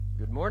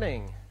Good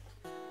morning.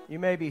 You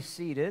may be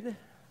seated.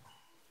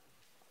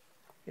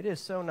 It is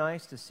so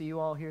nice to see you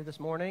all here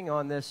this morning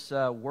on this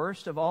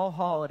worst of all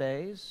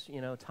holidays,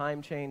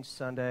 time change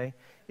Sunday.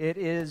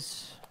 It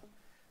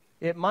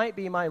might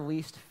be my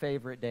least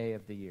favorite day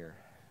of the year.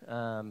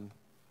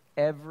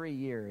 Every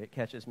year it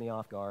catches me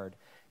off guard,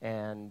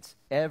 and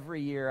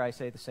every year I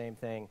say the same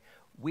thing.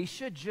 We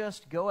should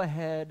just go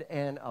ahead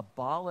and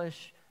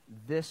abolish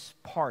this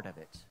part of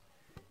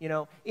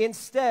it.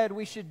 Instead,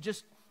 we should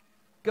just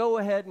go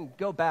ahead and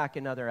go back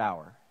another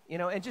hour,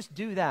 and just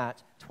do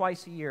that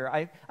twice a year.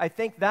 I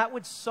think that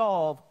would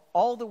solve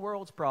all the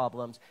world's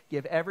problems,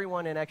 give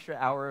everyone an extra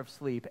hour of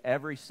sleep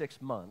every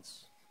 6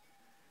 months,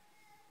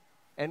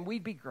 and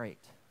we'd be great.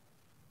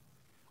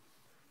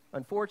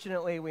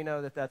 Unfortunately, we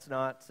know that that's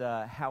not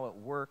how it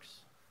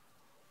works,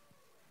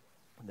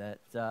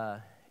 that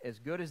as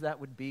good as that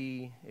would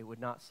be, it would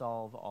not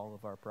solve all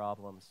of our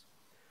problems.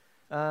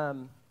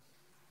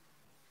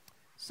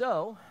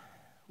 So,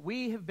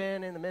 we have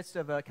been in the midst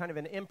of a kind of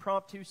an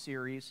impromptu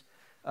series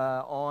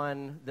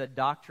on the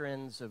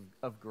doctrines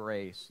of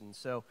grace. And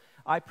so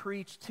I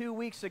preached 2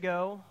 weeks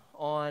ago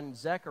on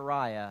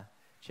Zechariah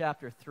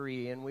chapter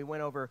 3, and we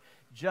went over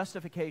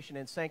justification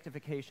and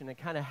sanctification and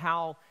kind of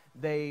how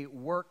they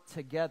work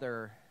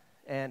together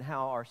and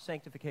how our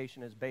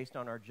sanctification is based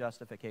on our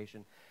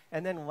justification.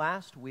 And then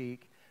last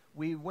week,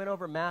 we went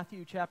over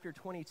Matthew chapter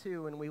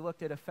 22, and we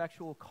looked at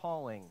effectual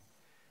calling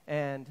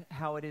and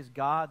how it is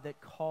God that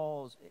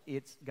calls,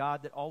 it's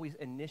God that always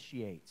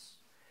initiates,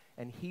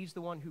 and He's the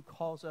one who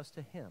calls us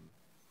to Him.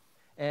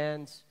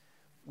 And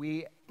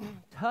we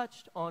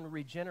touched on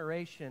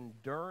regeneration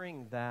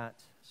during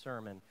that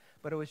sermon,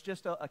 but it was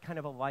just a kind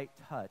of a light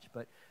touch.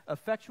 But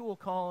effectual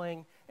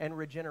calling and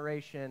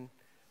regeneration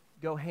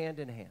go hand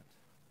in hand.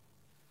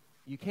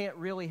 You can't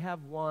really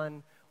have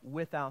one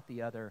without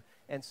the other.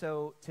 And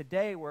so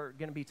today we're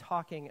going to be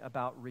talking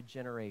about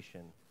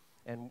regeneration,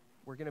 and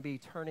we're going to be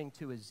turning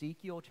to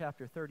Ezekiel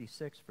chapter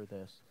 36 for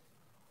this.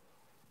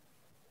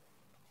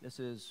 This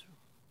is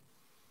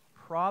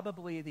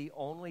probably the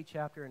only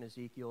chapter in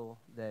Ezekiel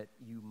that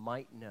you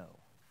might know,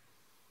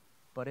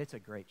 but it's a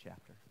great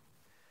chapter.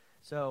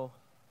 So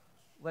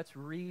let's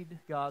read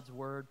God's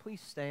word.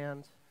 Please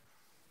stand.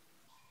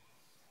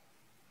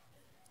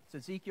 It's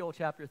Ezekiel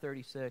chapter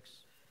 36,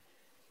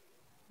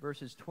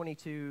 verses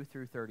 22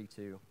 through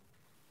 32.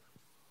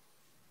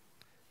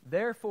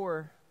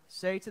 Therefore,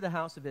 say to the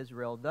house of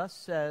Israel, thus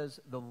says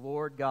the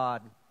Lord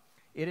God,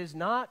 it is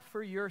not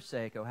for your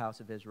sake, O house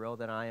of Israel,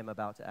 that I am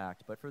about to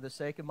act, but for the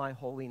sake of my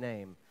holy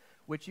name,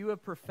 which you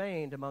have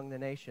profaned among the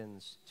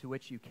nations to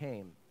which you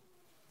came.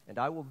 And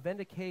I will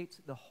vindicate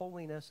the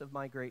holiness of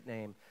my great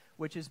name,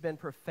 which has been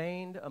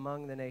profaned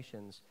among the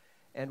nations,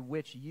 and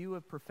which you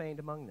have profaned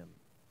among them.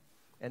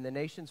 And the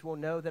nations will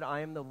know that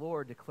I am the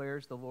Lord,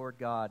 declares the Lord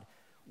God,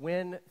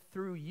 when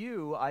through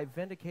you I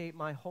vindicate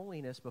my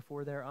holiness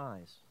before their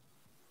eyes.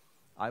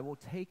 I will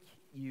take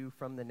you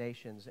from the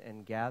nations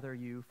and gather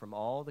you from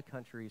all the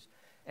countries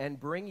and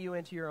bring you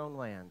into your own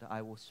land.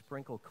 I will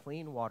sprinkle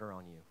clean water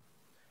on you,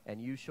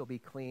 and you shall be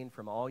clean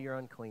from all your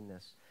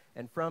uncleanness.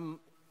 And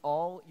from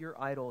all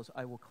your idols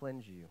I will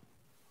cleanse you.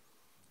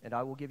 And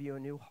I will give you a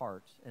new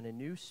heart, and a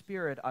new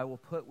spirit I will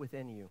put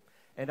within you.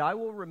 And I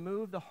will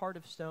remove the heart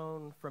of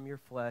stone from your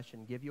flesh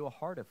and give you a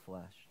heart of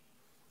flesh.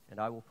 And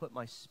I will put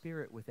my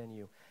spirit within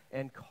you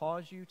and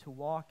cause you to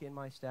walk in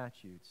my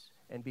statutes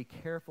and be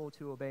careful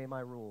to obey my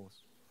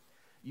rules.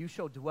 You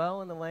shall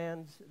dwell in the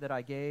land that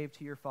I gave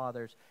to your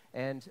fathers,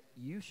 and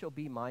you shall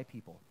be my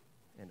people,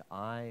 and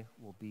I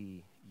will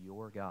be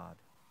your God.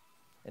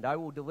 And I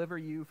will deliver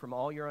you from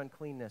all your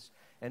uncleanness,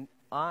 and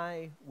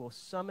I will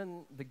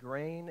summon the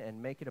grain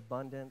and make it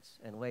abundant,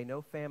 and lay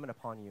no famine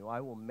upon you. I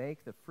will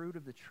make the fruit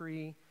of the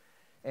tree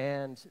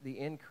and the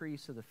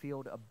increase of the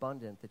field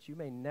abundant, that you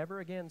may never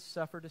again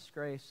suffer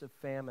disgrace of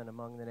famine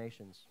among the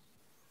nations.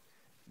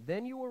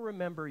 Then you will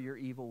remember your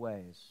evil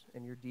ways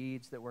and your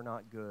deeds that were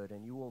not good,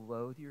 and you will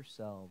loathe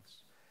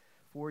yourselves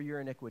for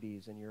your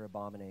iniquities and your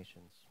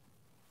abominations.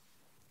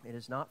 It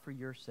is not for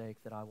your sake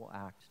that I will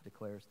act,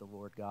 declares the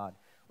Lord God.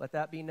 Let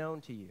that be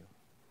known to you.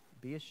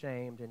 Be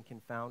ashamed and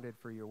confounded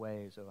for your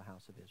ways, O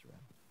house of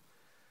Israel.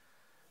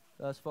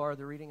 Thus far,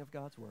 the reading of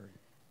God's word.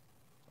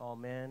 All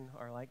men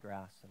are like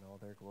grass, and all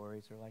their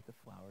glories are like the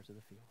flowers of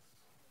the field.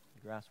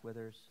 The grass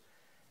withers,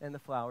 and the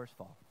flowers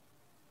fall.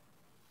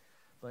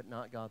 But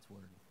not God's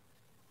word.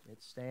 It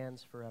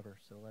stands forever,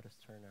 so let us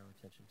turn our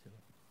attention to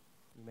it.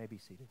 You may be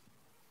seated.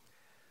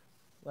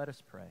 Let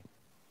us pray.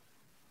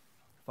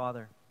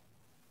 Father,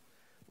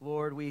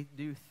 Lord, we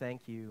do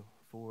thank you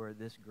for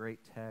this great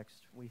text.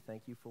 We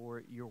thank you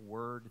for your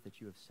word that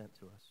you have sent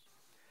to us.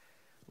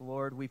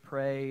 Lord, we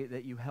pray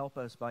that you help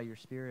us by your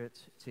Spirit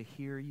to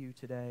hear you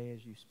today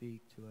as you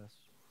speak to us.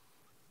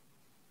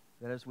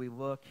 That as we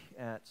look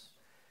at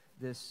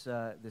this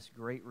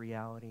great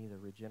reality, the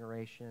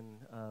regeneration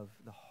of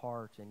the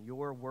heart and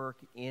your work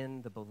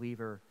in the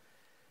believer,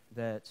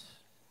 that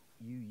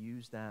you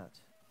use that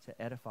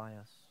to edify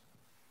us,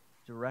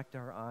 direct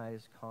our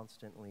eyes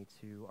constantly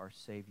to our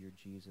Savior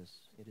Jesus.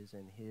 It is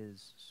in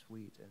his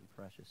sweet and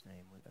precious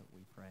name that we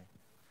pray.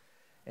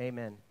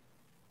 Amen.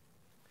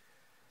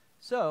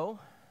 So,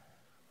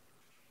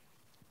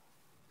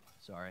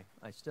 sorry,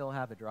 I still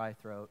have a dry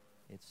throat.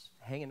 It's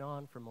hanging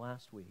on from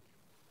last week,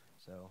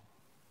 so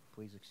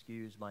please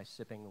excuse my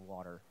sipping the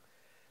water.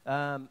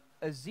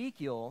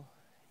 Ezekiel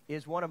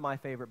is one of my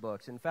favorite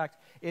books. In fact,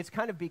 it's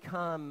kind of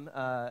become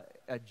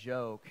a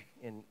joke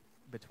in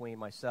between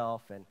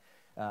myself and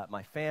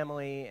my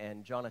family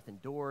and Jonathan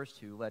Dorst,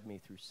 who led me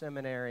through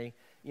seminary,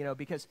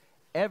 because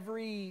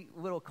every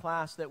little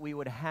class that we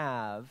would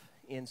have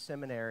in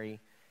seminary,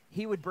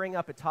 he would bring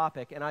up a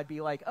topic, and I'd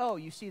be like, oh,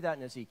 you see that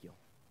in Ezekiel.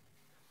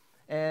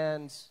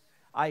 And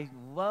I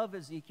love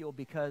Ezekiel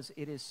because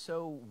it is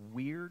so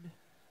weird.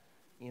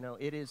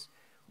 It is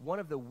one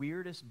of the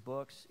weirdest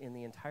books in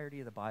the entirety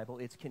of the Bible.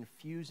 It's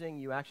confusing.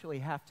 You actually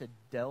have to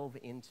delve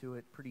into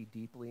it pretty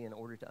deeply in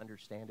order to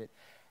understand it.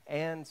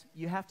 And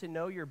you have to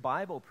know your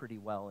Bible pretty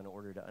well in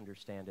order to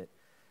understand it.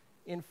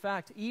 In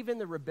fact, even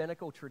the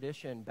rabbinical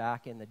tradition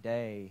back in the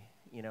day,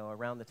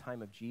 around the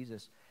time of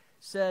Jesus,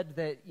 said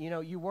that,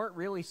 you weren't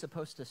really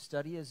supposed to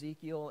study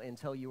Ezekiel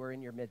until you were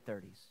in your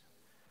mid-30s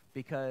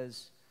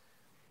because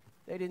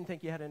they didn't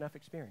think you had enough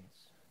experience.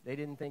 They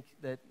didn't think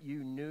that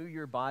you knew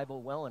your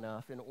Bible well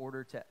enough in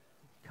order to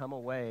come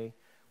away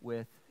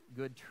with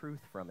good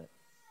truth from it.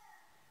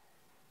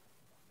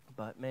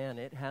 But man,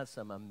 it has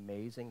some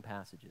amazing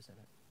passages in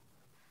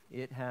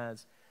it. It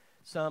has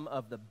some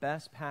of the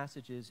best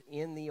passages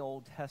in the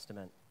Old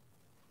Testament.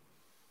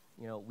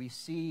 We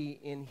see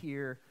in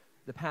here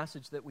the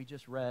passage that we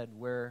just read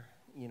where,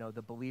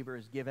 the believer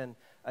is given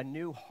a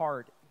new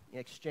heart,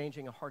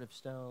 exchanging a heart of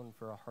stone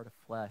for a heart of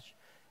flesh.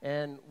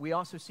 And we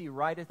also see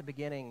right at the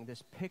beginning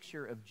this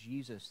picture of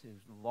Jesus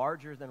who's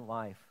larger than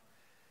life.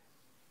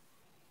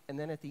 And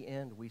then at the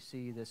end, we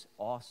see this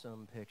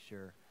awesome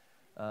picture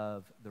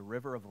of the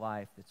river of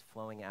life that's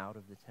flowing out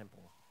of the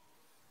temple.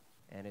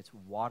 And it's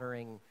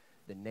watering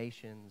the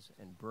nations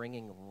and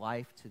bringing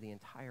life to the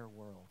entire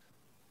world.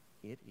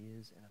 It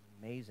is an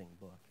amazing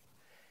book.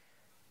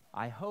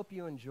 I hope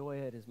you enjoy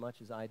it as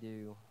much as I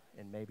do,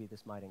 and maybe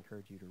this might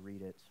encourage you to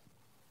read it.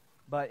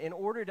 But in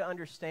order to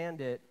understand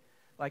it,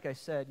 like I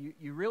said,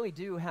 you really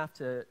do have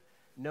to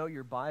know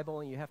your Bible,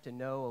 and you have to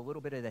know a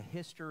little bit of the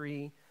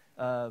history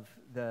of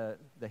the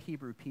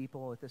Hebrew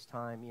people at this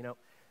time.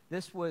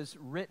 This was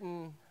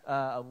written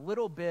a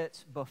little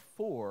bit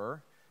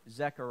before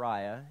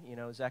Zechariah.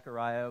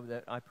 Zechariah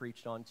that I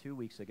preached on 2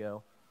 weeks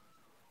ago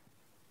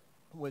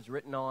was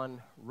written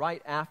on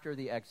right after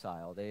the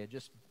exile. They had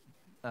just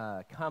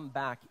come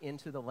back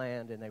into the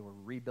land, and they were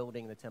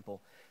rebuilding the temple.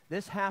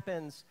 This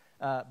happens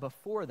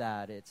before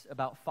that. It's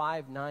about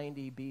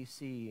 590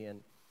 BC,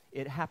 and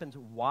it happens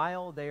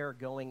while they are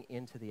going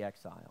into the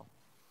exile.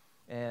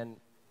 And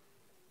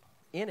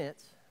in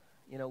it,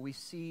 we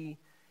see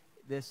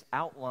this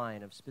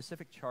outline of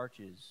specific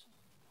charges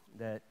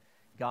that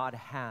God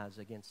has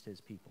against his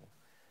people.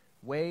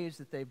 Ways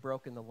that they've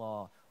broken the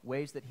law,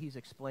 ways that he's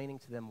explaining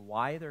to them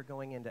why they're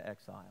going into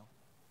exile.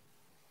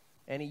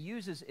 And he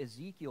uses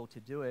Ezekiel to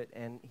do it,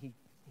 and he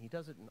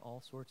does it in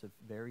all sorts of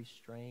very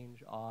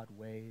strange, odd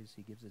ways.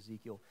 He gives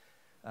Ezekiel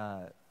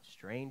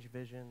strange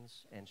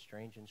visions and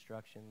strange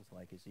instructions,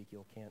 like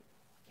Ezekiel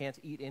can't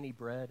eat any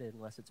bread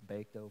unless it's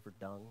baked over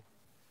dung.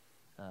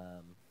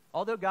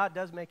 Although God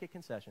does make a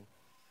concession.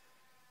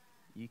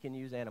 You can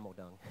use animal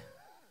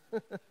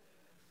dung.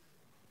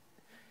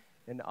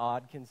 An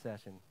odd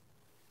concession.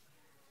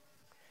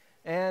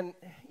 And,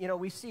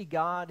 we see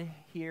God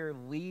here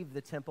leave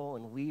the temple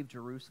and leave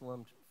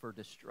Jerusalem for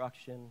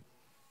destruction.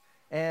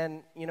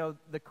 And,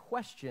 the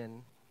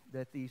question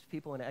that these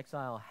people in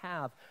exile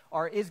have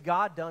is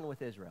God done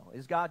with Israel?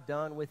 Is God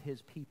done with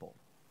his people?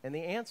 And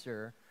the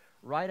answer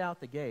right out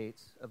the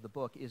gates of the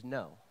book is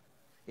no.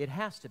 It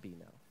has to be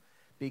no.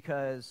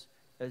 Because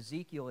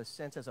Ezekiel is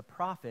sent as a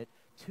prophet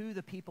to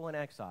the people in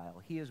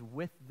exile. He is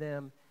with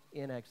them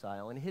in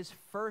exile. And his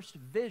first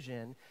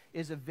vision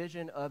is a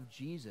vision of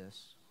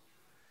Jesus,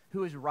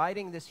 who is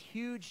riding this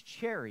huge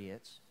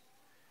chariot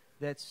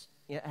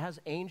it has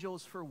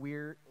angels for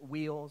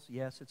wheels.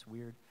 Yes, it's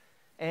weird.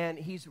 And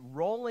he's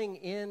rolling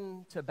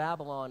into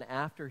Babylon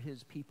after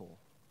his people,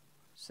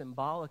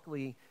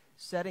 symbolically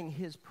setting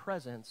his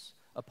presence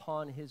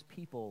upon his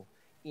people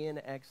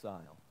in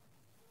exile.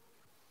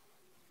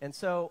 And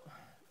so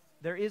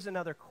there is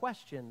another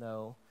question,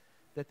 though,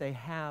 that they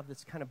have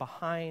that's kind of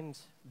behind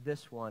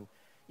this one.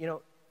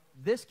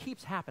 This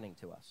keeps happening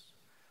to us.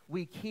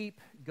 We keep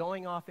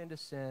going off into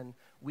sin.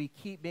 We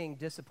keep being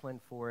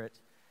disciplined for it.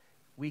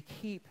 We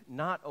keep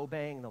not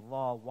obeying the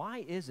law.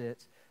 Why is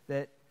it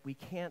that we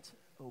can't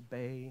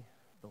obey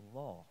the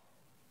law?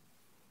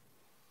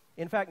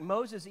 In fact,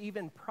 Moses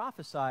even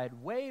prophesied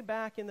way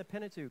back in the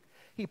Pentateuch.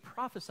 He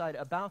prophesied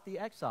about the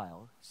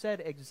exile,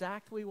 said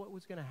exactly what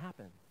was going to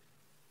happen.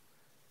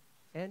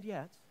 And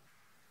yet,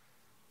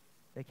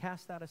 they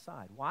cast that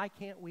aside. Why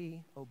can't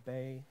we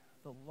obey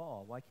the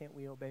law? Why can't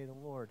we obey the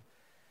Lord?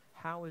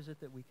 How is it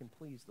that we can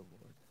please the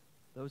Lord?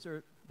 Those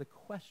are the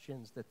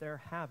questions that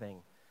they're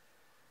having.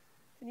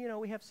 And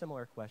we have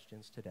similar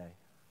questions today.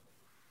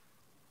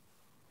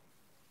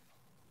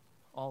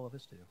 All of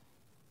us do.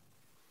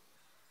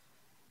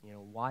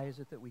 Why is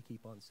it that we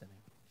keep on sinning?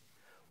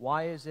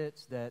 Why is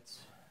it that,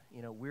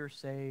 we're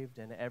saved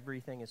and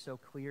everything is so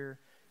clear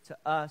to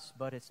us,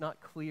 but it's not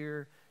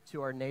clear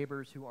to our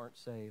neighbors who aren't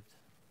saved?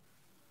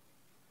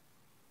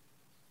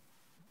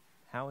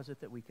 How is it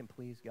that we can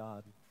please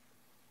God?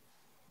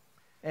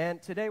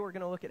 And today we're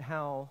going to look at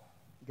how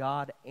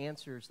God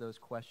answers those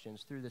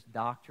questions through this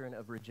doctrine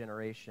of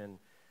regeneration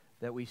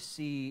that we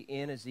see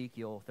in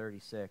Ezekiel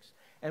 36.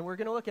 And we're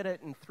going to look at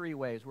it in three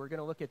ways. We're going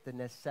to look at the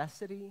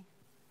necessity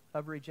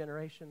of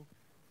regeneration.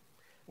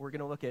 We're going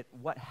to look at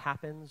what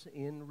happens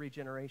in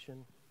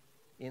regeneration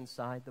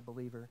inside the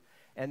believer.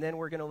 And then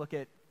we're going to look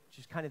at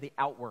just kind of the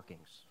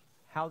outworkings,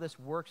 how this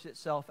works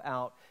itself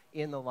out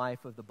in the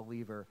life of the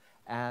believer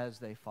as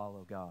they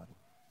follow God.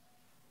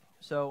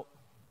 So,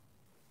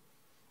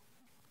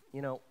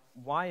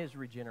 why is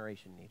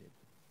regeneration needed?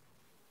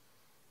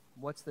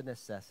 What's the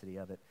necessity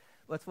of it?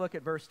 Let's look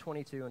at verse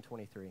 22 and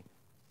 23.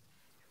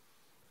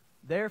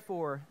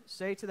 Therefore,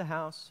 say to the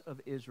house of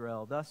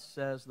Israel, thus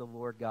says the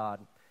Lord God,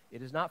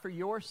 it is not for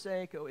your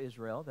sake, O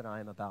Israel, that I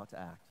am about to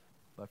act,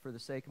 but for the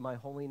sake of my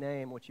holy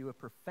name, which you have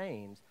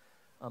profaned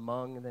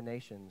among the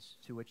nations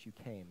to which you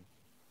came.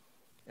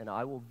 And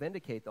I will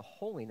vindicate the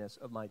holiness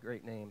of my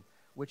great name,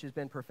 which has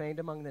been profaned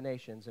among the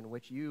nations, and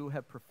which you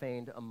have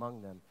profaned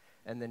among them.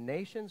 And the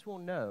nations will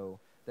know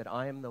that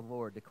I am the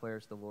Lord,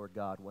 declares the Lord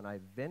God,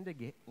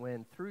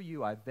 when through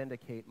you I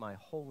vindicate my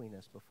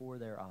holiness before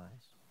their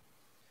eyes.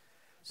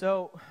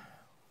 So,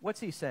 what's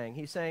he saying?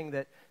 He's saying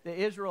that the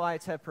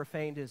Israelites have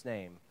profaned his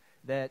name,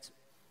 that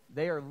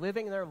they are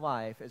living their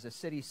life as a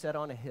city set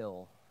on a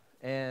hill.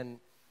 And,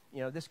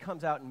 this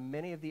comes out in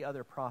many of the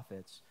other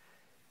prophets.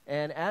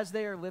 And as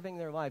they are living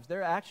their lives,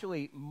 they're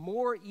actually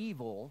more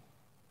evil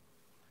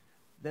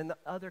than the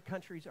other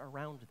countries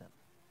around them.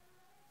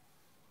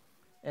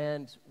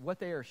 And what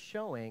they are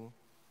showing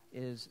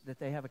is that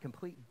they have a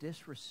complete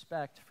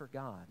disrespect for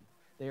God.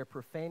 They are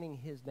profaning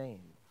his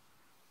name.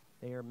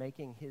 They are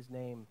making his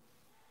name,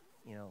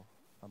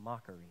 a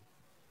mockery.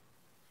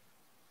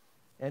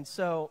 And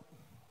so,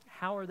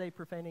 how are they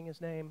profaning his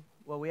name?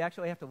 Well, we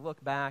actually have to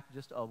look back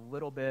just a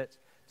little bit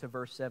to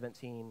verse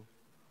 17.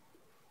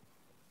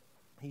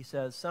 He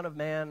says, Son of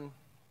man,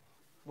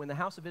 when the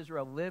house of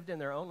Israel lived in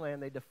their own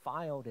land, they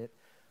defiled it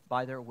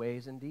by their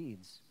ways and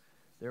deeds.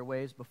 Their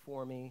ways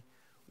before me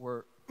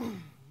were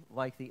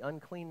like the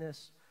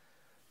uncleanness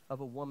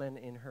of a woman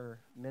in her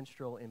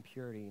menstrual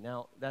impurity.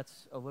 Now,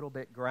 that's a little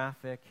bit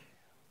graphic,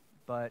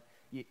 but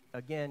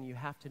again, you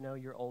have to know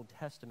your Old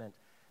Testament.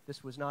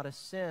 This was not a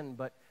sin,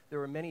 but there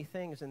were many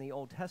things in the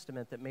Old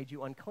Testament that made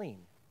you unclean.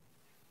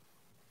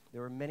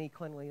 There were many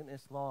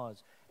cleanliness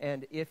laws.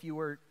 And if you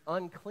were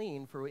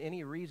unclean for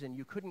any reason,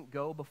 you couldn't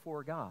go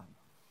before God.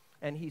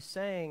 And he's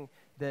saying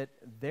that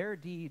their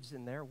deeds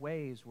and their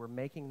ways were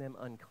making them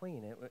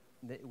unclean.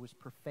 It was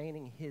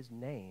profaning his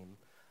name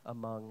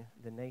among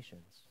the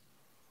nations.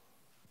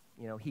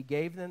 He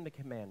gave them the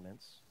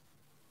commandments.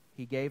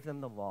 He gave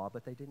them the law,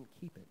 but they didn't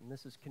keep it. And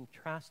this is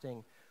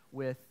contrasting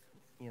with,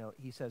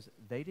 he says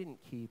they didn't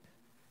keep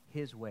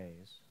his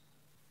ways,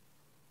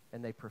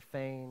 and they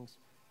profaned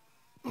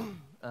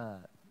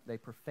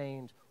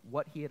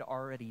what he had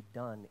already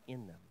done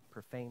in them,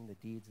 profaned the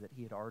deeds that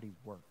he had already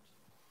worked.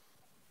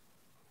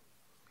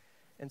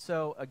 And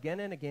so, again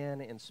and again,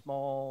 in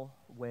small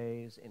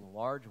ways, in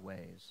large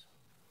ways,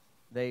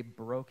 they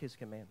broke his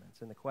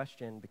commandments. And the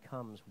question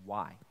becomes,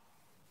 why?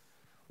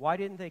 Why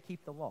didn't they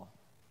keep the law?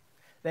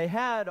 They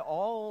had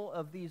all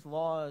of these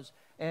laws,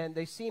 and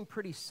they seemed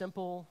pretty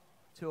simple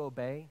to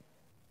obey.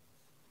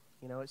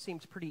 It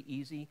seemed pretty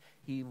easy.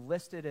 He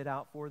listed it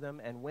out for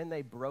them, and when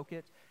they broke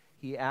it,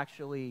 he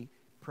actually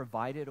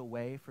provided a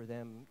way for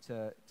them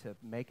to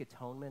make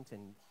atonement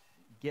and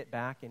get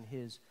back in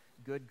his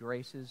good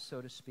graces,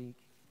 so to speak,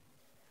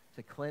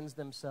 to cleanse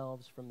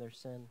themselves from their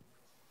sin.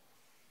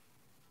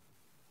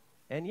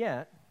 And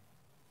yet,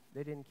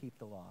 they didn't keep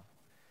the law.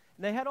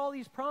 And they had all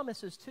these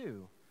promises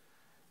too,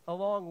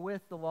 along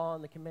with the law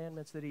and the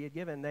commandments that he had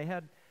given. They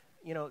had,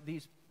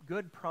 these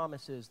good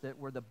promises that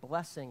were the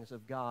blessings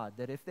of God,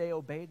 that if they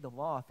obeyed the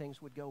law,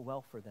 things would go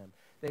well for them.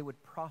 They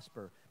would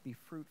prosper, be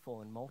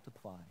fruitful, and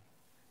multiply.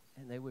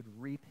 And they would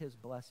reap his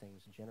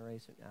blessings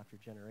generation after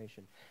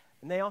generation.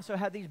 And they also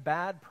had these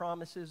bad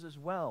promises as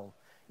well.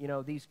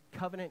 These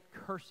covenant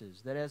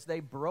curses, that as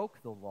they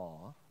broke the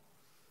law,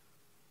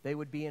 they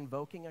would be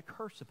invoking a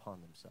curse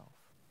upon themselves.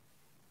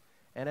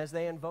 And as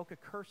they invoke a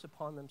curse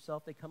upon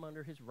themselves, they come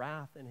under his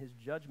wrath and his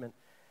judgment.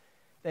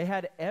 They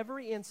had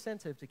every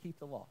incentive to keep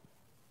the law.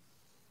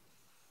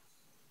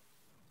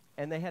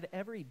 And they had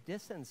every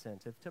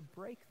disincentive to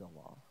break the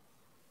law.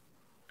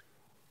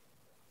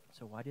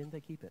 So why didn't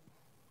they keep it?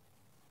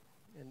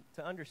 And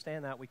to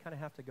understand that, we kind of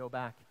have to go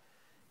back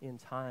in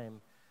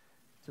time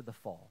to the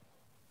fall,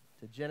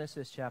 to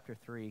Genesis chapter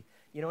 3.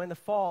 In the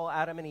fall,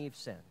 Adam and Eve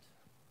sinned.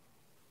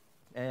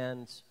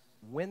 And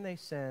when they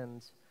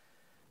sinned,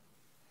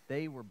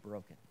 they were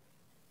broken.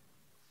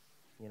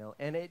 You know,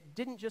 and it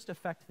didn't just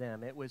affect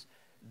them. It was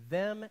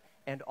them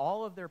and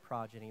all of their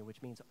progeny,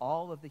 which means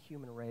all of the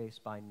human race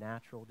by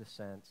natural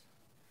descent,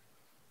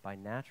 by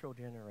natural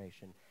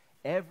generation.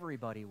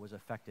 Everybody was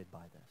affected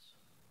by this.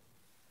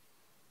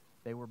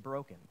 They were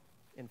broken.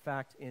 In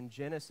fact, in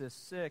Genesis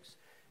 6,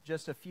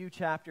 just a few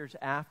chapters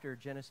after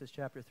Genesis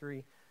chapter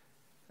 3,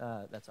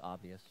 that's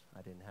obvious.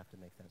 I didn't have to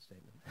make that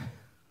statement.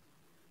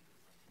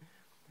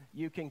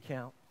 You can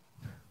count.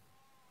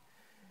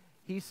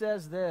 He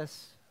says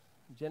this,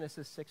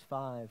 Genesis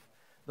 6:5,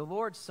 "The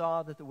Lord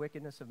saw that the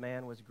wickedness of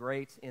man was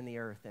great in the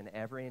earth, and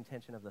every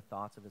intention of the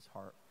thoughts of his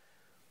heart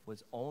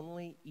was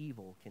only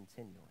evil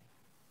continually."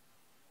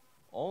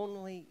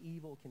 Only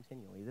evil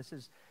continually. This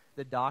is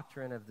the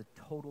doctrine of the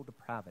total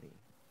depravity.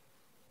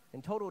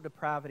 And total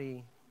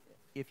depravity,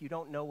 if you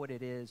don't know what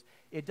it is,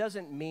 it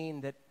doesn't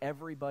mean that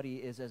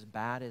everybody is as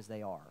bad as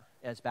they are,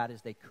 as bad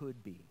as they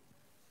could be.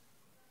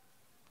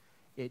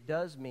 It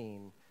does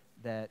mean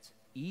that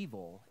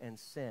evil and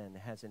sin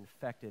has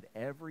infected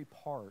every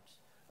part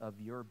of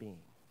your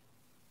being.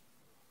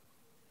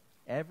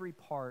 Every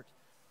part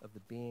of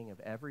the being of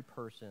every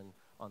person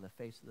on the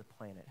face of the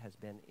planet has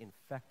been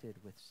infected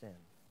with sin.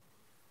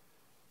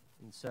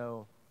 And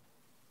so,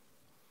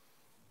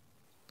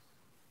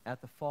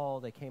 at the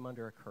fall, they came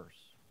under a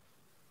curse.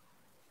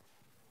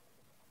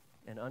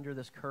 And under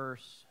this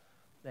curse,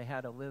 they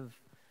had to live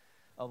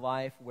a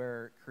life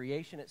where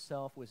creation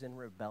itself was in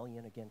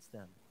rebellion against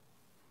them.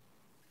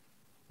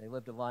 They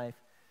lived a life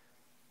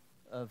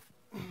of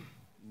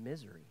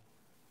misery,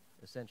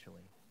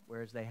 essentially,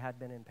 whereas they had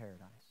been in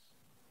paradise.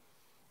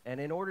 And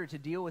in order to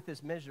deal with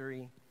this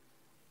misery,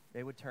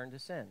 they would turn to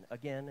sin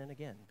again and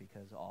again,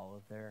 because all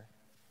of their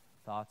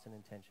thoughts and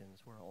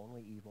intentions were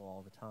only evil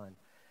all the time.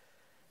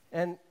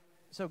 And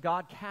so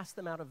God cast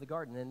them out of the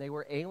garden, and they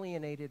were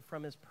alienated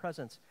from his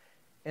presence.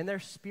 And they're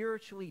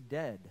spiritually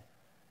dead.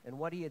 And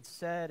what he had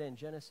said in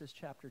Genesis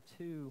chapter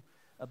 2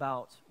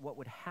 about what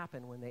would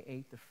happen when they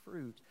ate the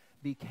fruit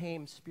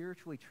became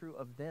spiritually true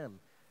of them.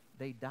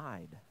 They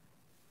died.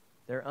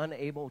 They're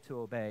unable to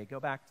obey.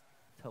 Go back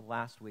to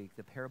last week,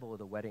 the parable of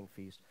the wedding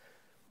feast.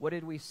 What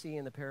did we see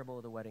in the parable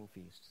of the wedding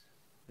feast?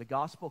 The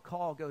gospel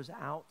call goes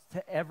out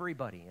to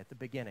everybody at the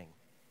beginning,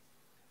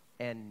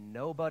 and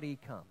nobody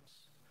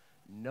comes.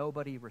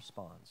 Nobody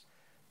responds,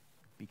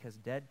 because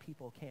dead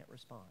people can't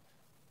respond.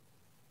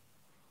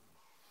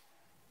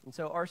 And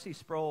so R.C.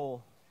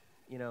 Sproul,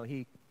 you know,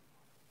 he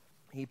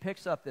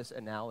picks up this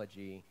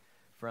analogy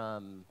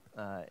from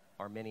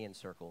Arminian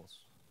circles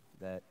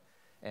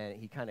and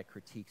he kind of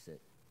critiques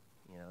it.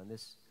 You know, and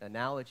this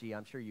analogy,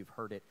 I'm sure you've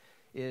heard it,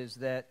 is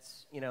that,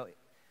 you know,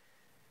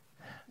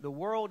 the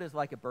world is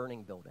like a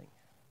burning building,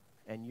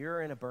 and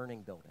you're in a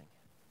burning building.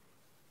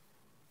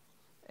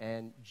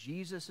 And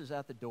Jesus is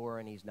at the door,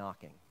 and he's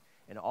knocking.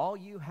 And all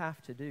you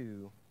have to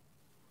do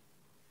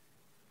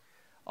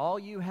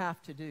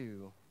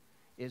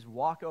is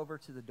walk over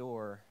to the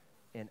door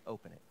and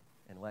open it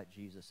and let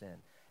Jesus in,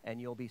 and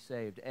you'll be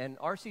saved. And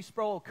R.C.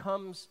 Sproul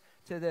comes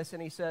to this,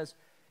 and he says,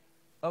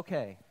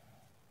 okay,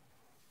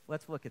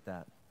 let's look at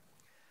that.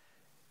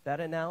 That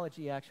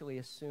analogy actually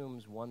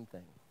assumes one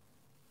thing.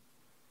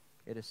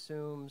 It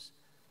assumes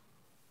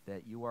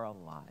that you are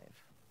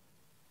alive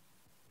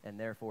and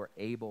therefore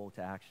able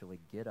to actually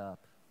get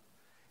up,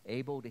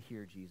 able to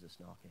hear Jesus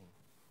knocking,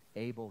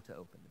 able to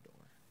open the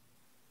door.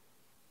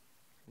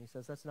 And he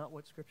says that's not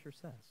what Scripture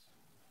says.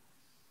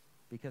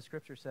 Because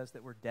Scripture says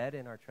that we're dead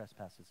in our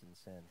trespasses and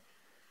sin,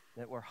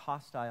 that we're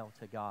hostile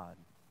to God,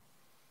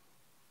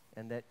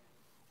 and that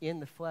in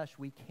the flesh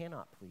we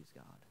cannot please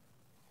God,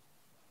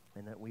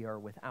 and that we are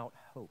without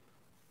hope.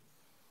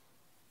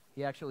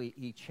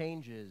 He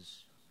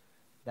changes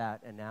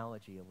that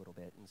analogy a little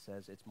bit and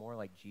says it's more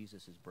like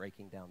Jesus is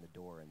breaking down the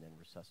door and then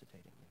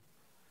resuscitating you.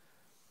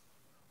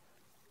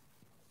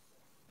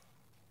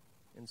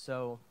 And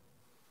so,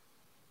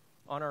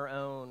 on our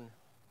own,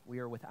 we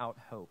are without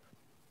hope.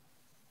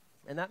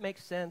 And that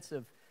makes sense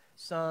of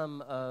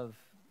some of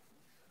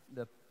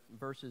the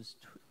verses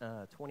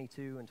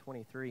 22 and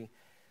 23,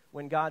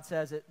 when God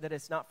says that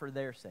it's not for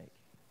their sake.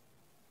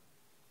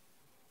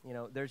 You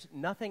know, there's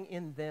nothing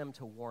in them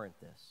to warrant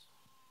this.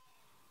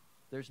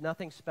 There's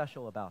nothing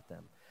special about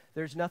them.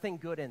 There's nothing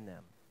good in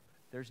them.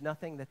 There's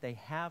nothing that they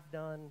have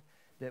done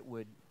that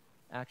would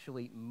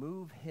actually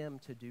move him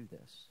to do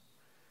this.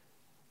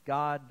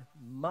 God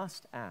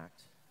must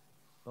act,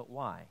 but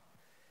why?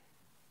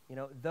 You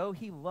know, though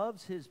he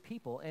loves his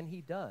people, and he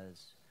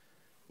does,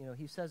 you know,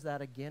 he says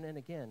that again and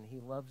again.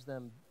 He loves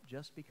them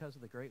just because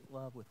of the great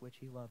love with which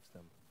he loves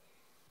them.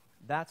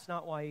 That's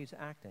not why he's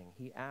acting.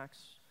 He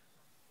acts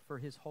for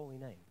his holy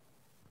name.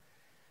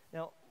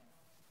 Now,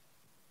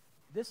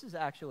 this is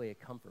actually a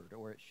comfort,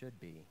 or it should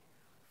be,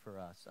 for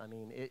us. I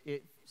mean,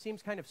 it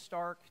seems kind of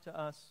stark to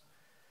us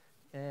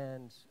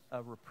and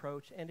a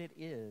reproach, and it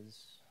is.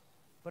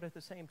 But at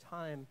the same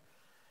time,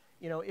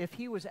 you know, if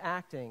he was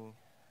acting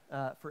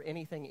for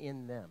anything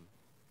in them,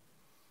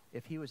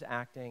 if he was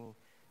acting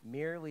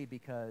merely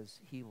because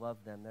he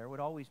loved them, there would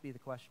always be the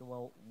question,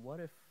 well, what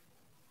if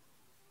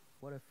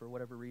What if for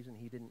whatever reason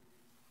he didn't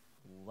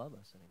love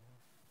us anymore?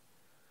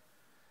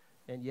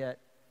 And yet,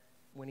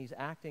 when he's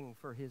acting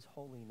for his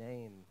holy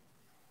name,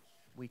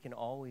 we can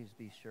always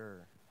be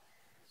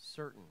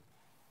certain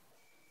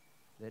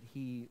that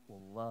he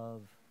will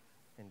love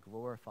and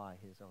glorify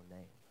his own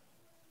name.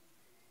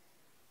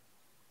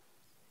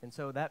 And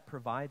so that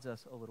provides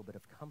us a little bit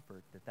of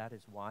comfort that that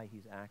is why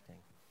he's acting.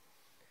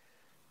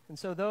 And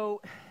so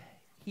though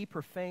they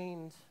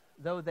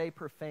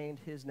profaned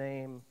his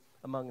name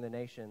among the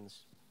nations,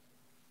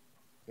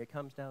 it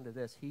comes down to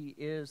this: he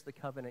is the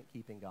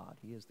covenant-keeping God.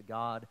 He is the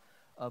God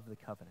of the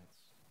covenants.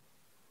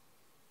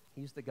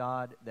 He's the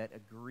God that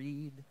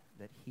agreed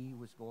that he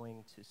was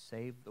going to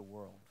save the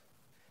world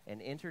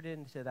and entered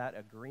into that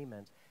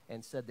agreement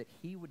and said that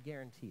he would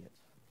guarantee it.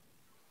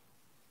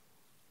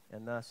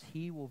 And thus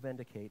he will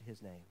vindicate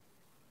his name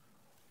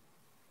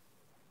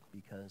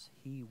because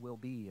he will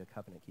be a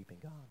covenant-keeping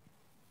God.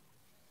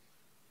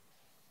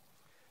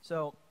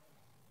 So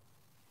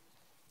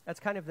that's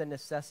kind of the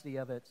necessity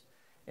of it,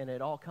 and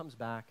it all comes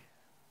back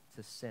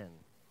to sin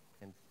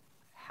and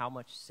how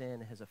much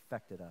sin has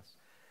affected us.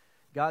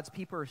 God's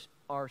people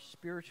are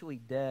spiritually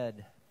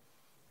dead,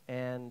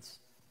 and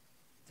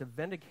to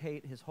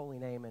vindicate his holy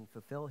name and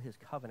fulfill his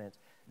covenant,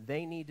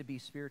 they need to be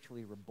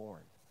spiritually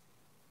reborn.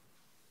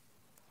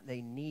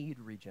 They need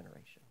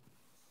regeneration.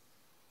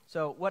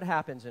 So what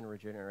happens in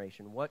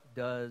regeneration? What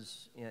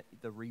does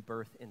the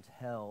rebirth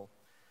entail?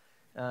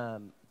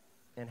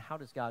 And how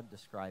does God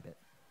describe it?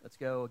 Let's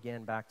go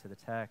again back to the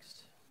text,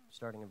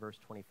 starting in verse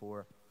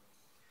 24.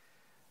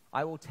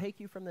 I will take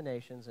you from the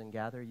nations and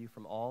gather you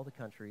from all the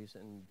countries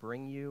and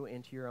bring you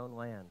into your own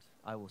land.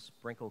 I will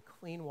sprinkle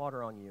clean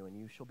water on you, and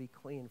you shall be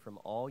clean from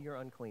all your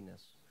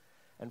uncleanness.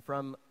 And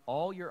from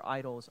all your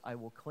idols I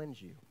will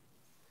cleanse you.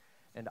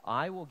 And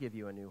I will give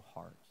you a new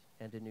heart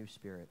and a new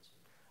spirit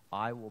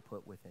I will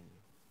put within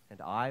you.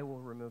 And I will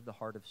remove the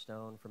heart of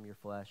stone from your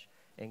flesh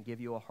and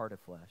give you a heart of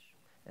flesh.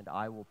 And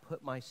I will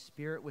put my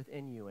spirit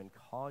within you and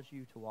cause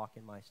you to walk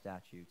in my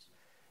statutes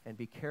and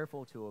be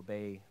careful to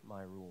obey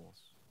my rules.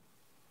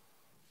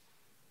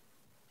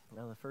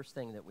 Now, the first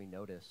thing that we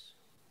notice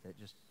that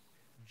just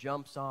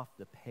jumps off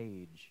the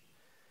page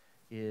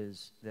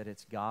is that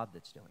it's God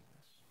that's doing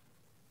this.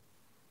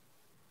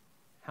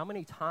 How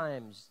many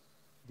times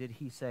did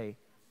he say,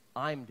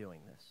 I'm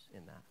doing this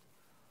in that?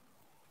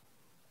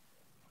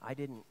 I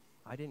didn't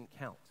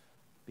count,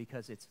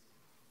 because it's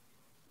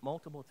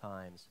multiple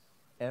times,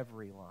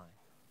 every line.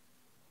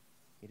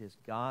 It is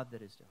God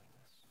that is doing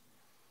this.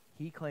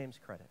 He claims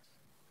credit.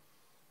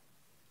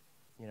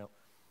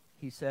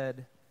 He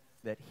said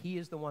that he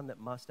is the one that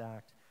must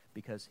act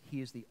because he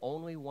is the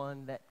only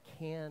one that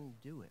can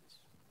do it.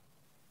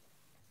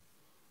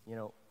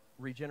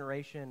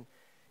 Regeneration,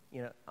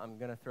 I'm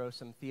going to throw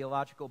some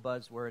theological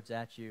buzzwords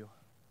at you.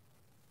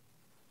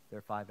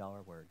 They're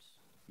 $5 words.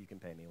 You can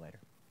pay me later.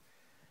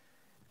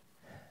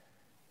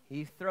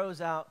 He throws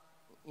out,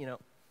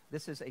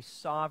 this is a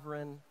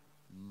sovereign,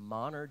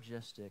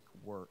 monergistic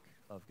work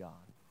of God.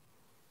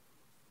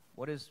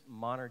 What does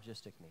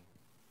monergistic mean?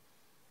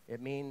 It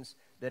means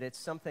that it's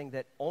something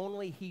that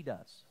only he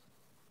does.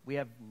 We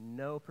have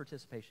no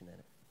participation in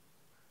it.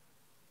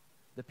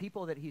 The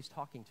people that he's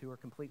talking to are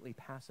completely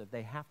passive.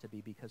 They have to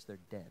be because they're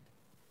dead.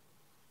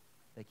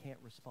 They can't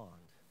respond,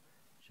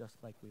 just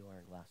like we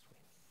learned last week.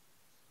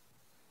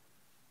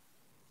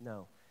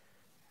 No,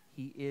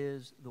 he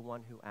is the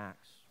one who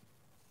acts.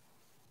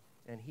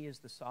 And he is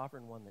the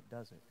sovereign one that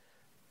does it,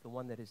 the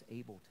one that is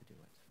able to do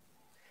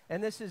it.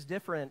 And this is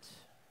different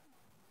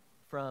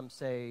from,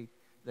 say,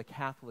 the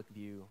Catholic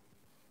view.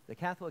 The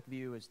Catholic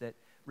view is that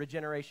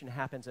regeneration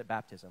happens at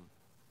baptism.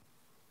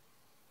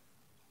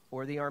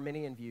 Or the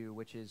Arminian view,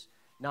 which is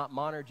not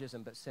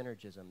monergism but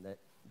synergism, that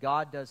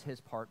God does his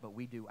part but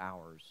we do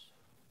ours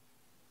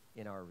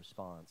in our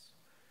response.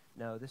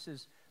 No, this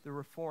is the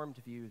Reformed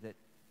view that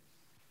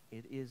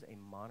it is a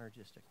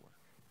monergistic work.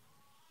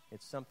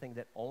 It's something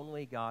that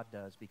only God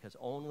does because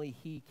only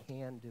he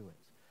can do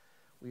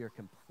it. We are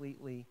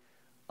completely,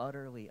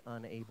 utterly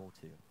unable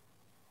to.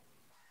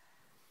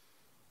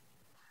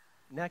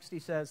 Next, he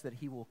says that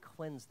he will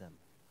cleanse them.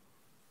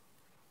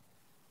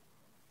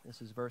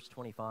 This is verse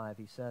 25.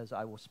 He says,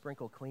 I will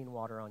sprinkle clean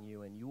water on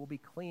you, and you will be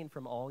clean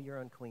from all your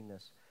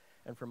uncleanness,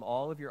 and from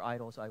all of your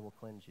idols I will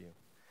cleanse you.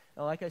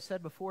 Now, like I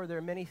said before, there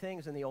are many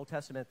things in the Old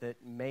Testament that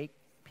make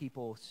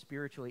people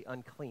spiritually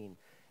unclean.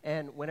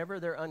 And whenever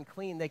they're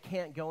unclean, they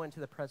can't go into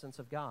the presence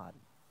of God.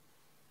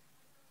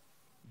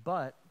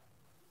 But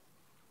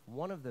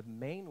one of the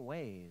main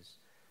ways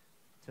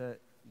to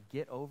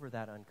get over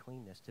that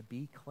uncleanness, to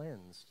be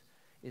cleansed,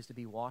 is to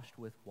be washed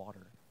with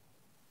water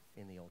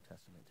in the Old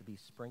Testament, to be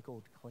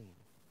sprinkled clean.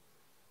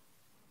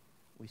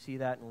 We see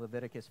that in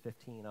Leviticus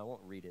 15. I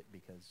won't read it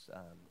because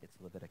it's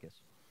Leviticus.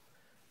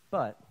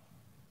 But,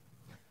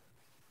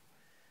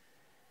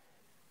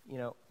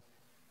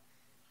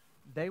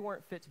 they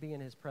weren't fit to be in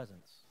his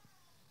presence.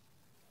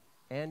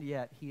 And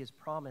yet, he has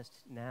promised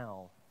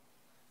now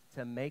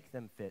to make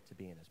them fit to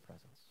be in his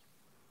presence.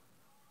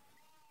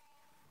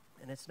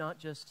 And it's not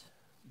just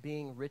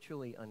being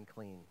ritually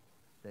unclean.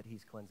 that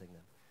he's cleansing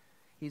them.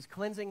 He's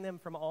cleansing them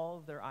from all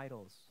of their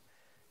idols.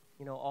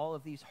 You know, all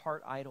of these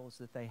heart idols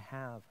that they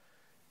have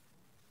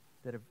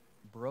that have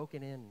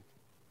broken in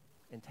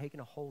and taken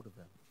a hold of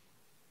them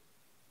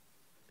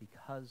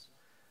because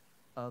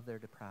of their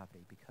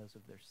depravity, because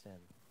of their sin.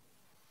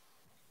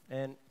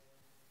 And,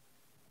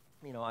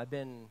 you know, I've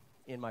been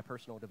in my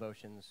personal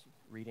devotions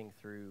reading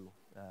through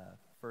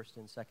 1st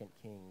and 2nd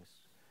Kings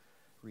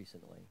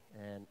recently.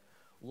 And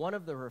one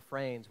of the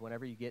refrains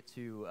whenever you get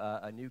to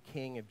a new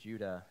king of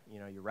Judah, you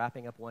know, you're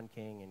wrapping up one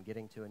king and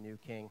getting to a new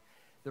king,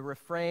 the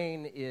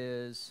refrain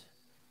is,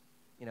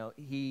 you know,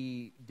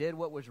 he did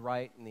what was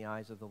right in the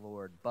eyes of the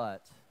Lord,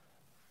 but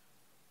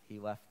he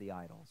left the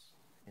idols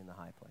in the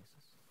high places.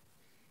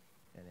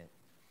 And it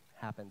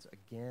happens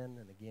again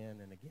and again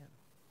and again.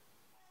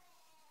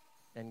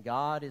 And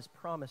God is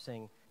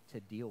promising to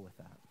deal with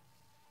that.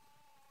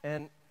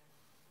 And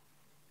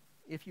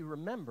if you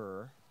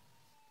remember,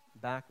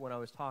 back when I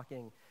was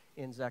talking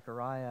in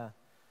Zechariah,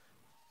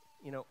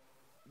 you know,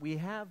 we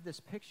have this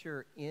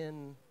picture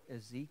in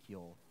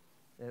Ezekiel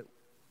that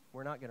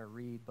we're not going to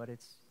read, but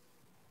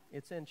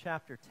it's in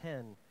chapter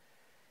 10.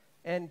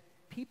 And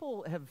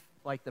people have,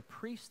 like the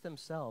priests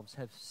themselves,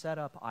 have set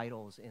up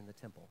idols in the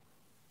temple.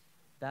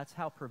 That's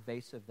how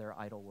pervasive their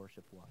idol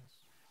worship was.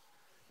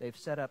 They've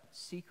set up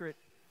secret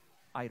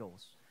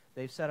idols.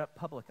 They've set up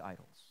public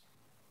idols.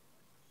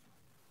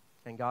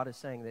 And God is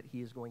saying that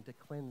he is going to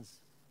cleanse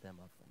them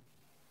of them.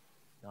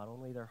 Not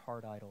only their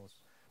heart idols,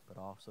 but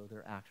also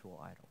their actual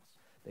idols.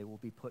 They will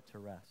be put to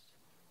rest.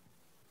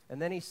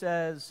 And then he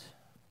says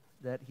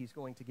that he's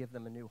going to give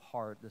them a new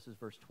heart. This is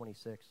verse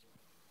 26.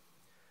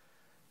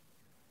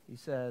 He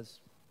says,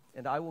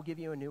 "And I will give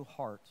you a new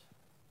heart,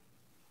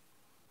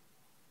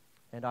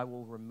 and I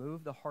will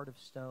remove the heart of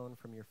stone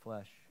from your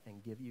flesh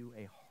and give you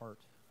a heart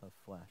of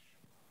flesh."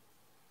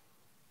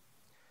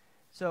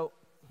 So,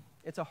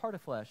 it's a heart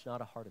of flesh, not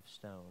a heart of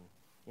stone.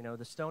 You know,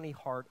 the stony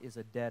heart is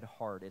a dead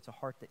heart. It's a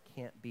heart that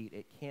can't beat.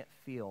 It can't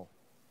feel.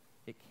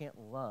 It can't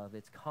love.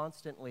 It's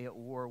constantly at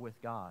war with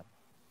God.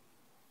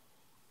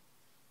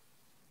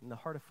 And the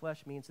heart of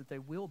flesh means that they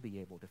will be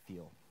able to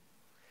feel.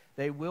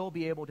 They will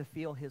be able to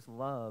feel his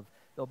love.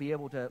 They'll be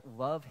able to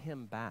love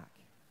him back.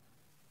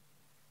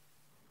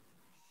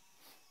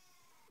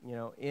 You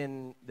know,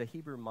 in the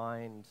Hebrew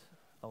mind,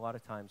 a lot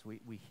of times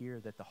we hear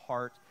that the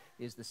heart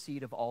is the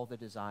seat of all the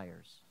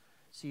desires,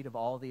 seat of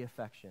all the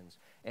affections.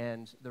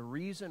 And the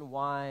reason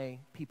why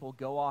people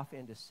go off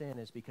into sin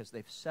is because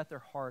they've set their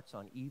hearts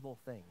on evil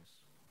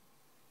things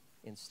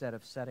instead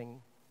of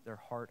setting their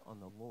heart on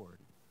the Lord.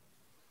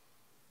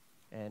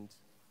 And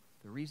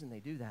the reason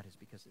they do that is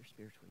because they're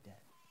spiritually dead.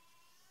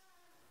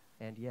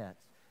 And yet,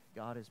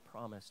 God has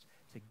promised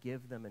to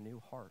give them a new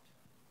heart,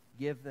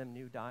 give them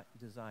new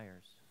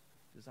desires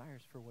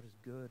for what is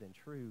good and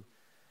true,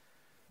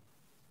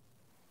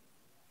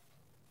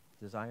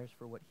 desires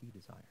for what he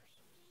desires.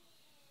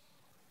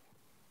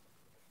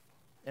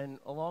 And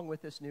along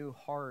with this new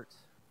heart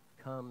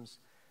comes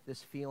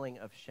this feeling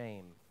of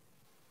shame.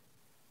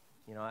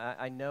 You know,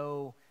 I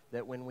know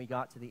that when we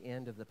got to the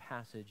end of the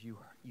passage, you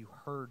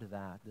heard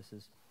that. This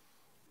is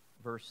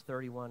verse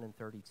 31 and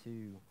 32.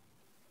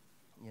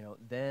 You know,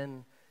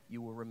 then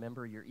you will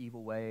remember your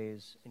evil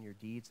ways and your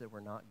deeds that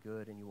were not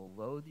good, and you will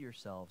loathe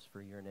yourselves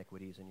for your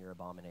iniquities and your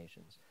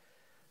abominations.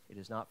 It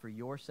is not for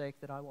your sake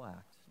that I will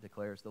act,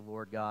 declares the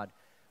Lord God.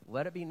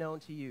 Let it be known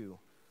to you,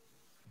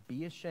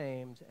 be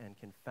ashamed and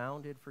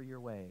confounded for your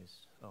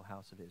ways, O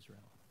house of Israel.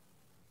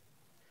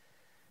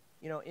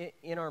 You know,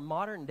 in our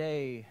modern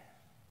day,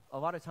 a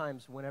lot of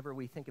times whenever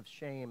we think of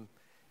shame,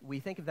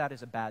 we think of that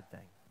as a bad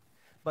thing.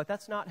 But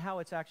that's not how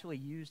it's actually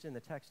used in the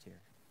text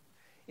here.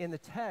 In the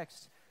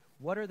text,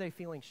 what are they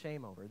feeling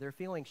shame over? They're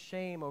feeling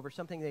shame over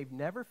something they've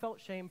never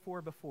felt shame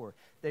for before.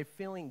 They're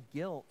feeling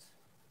guilt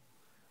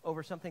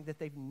over something that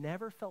they've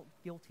never felt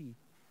guilty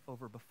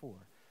over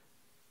before.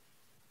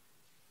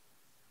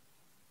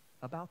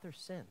 About their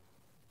sin.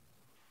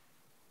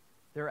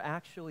 They're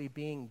actually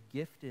being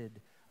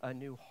gifted a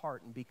new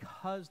heart. And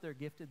because they're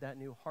gifted that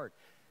new heart,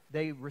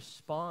 they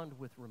respond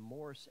with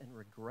remorse and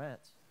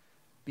regret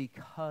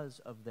because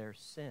of their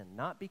sin.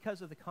 Not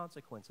because of the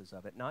consequences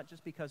of it. Not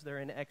just because they're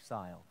in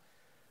exile.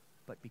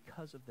 But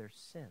because of their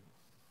sin.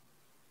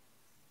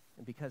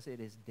 And because it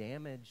has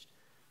damaged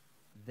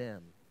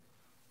them.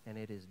 And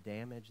it has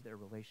damaged their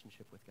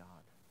relationship with God.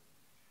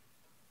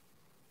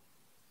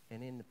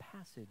 And in the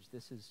passage,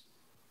 it's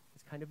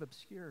kind of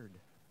obscured.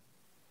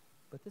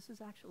 But this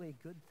is actually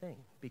a good thing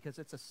because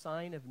it's a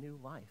sign of new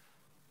life.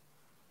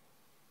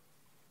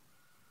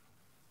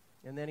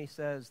 And then he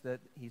says that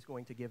he's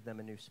going to give them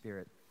a new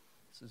spirit.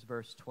 This is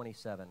verse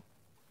 27.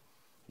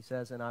 He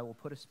says, "And I will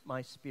put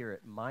my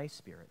spirit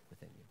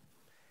within you,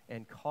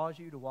 and cause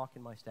you to walk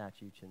in my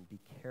statutes and be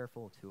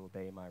careful to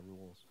obey my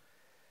rules."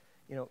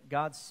 You know,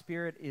 God's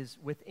Spirit is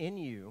within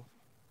you.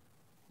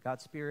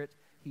 God's Spirit,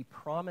 he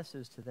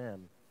promises to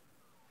them.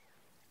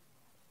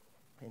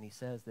 And he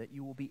says that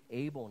you will be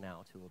able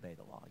now to obey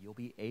the law. You'll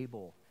be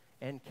able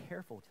and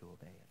careful to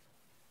obey it.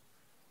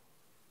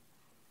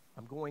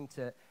 I'm going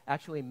to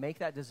actually make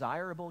that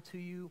desirable to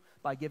you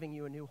by giving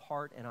you a new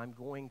heart, and I'm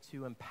going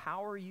to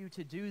empower you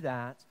to do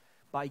that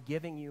by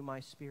giving you my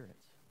Spirit.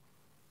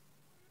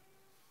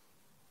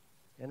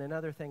 And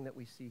another thing that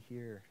we see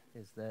here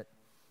is that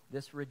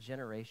this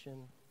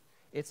regeneration,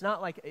 it's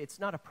not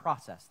a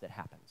process that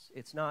happens.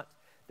 It's not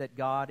that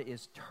God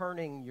is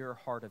turning your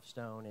heart of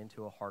stone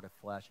into a heart of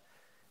flesh.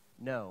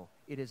 No,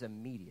 it is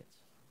immediate.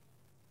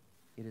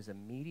 It is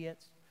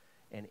immediate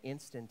and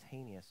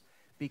instantaneous,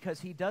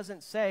 because he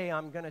doesn't say,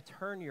 I'm going to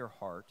turn your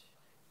heart,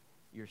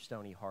 your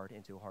stony heart,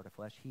 into a heart of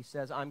flesh. He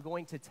says, I'm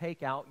going to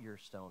take out your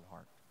stone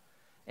heart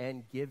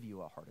and give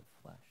you a heart of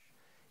flesh.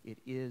 It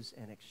is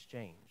an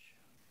exchange.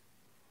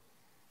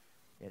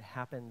 It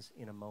happens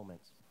in a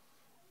moment.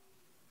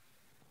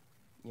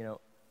 You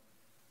know,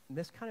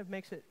 this kind of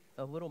makes it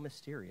a little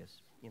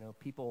mysterious. You know,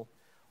 people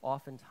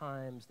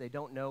oftentimes, they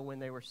don't know when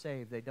they were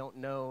saved. They don't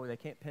know, they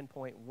can't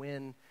pinpoint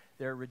when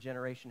their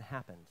regeneration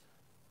happened.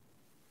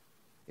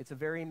 It's a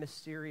very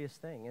mysterious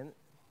thing, and,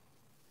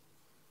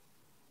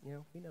 you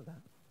know, we know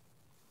that.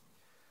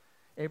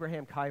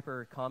 Abraham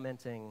Kuyper,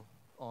 commenting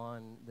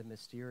on the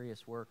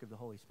mysterious work of the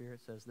Holy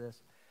Spirit, says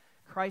this: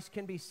 Christ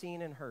can be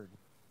seen and heard.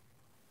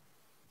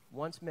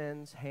 Once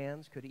men's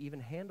hands could even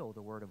handle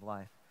the word of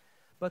life,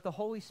 but the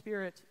Holy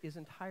Spirit is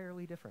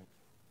entirely different.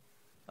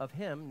 Of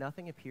him,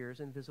 nothing appears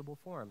in visible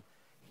form.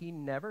 He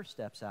never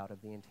steps out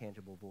of the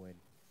intangible void.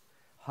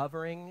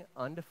 Hovering,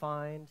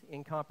 undefined,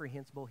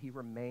 incomprehensible, he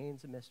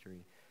remains a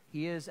mystery.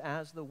 He is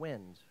as the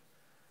wind.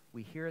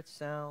 We hear its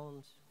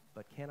sound,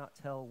 but cannot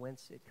tell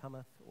whence it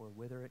cometh or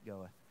whither it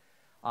goeth.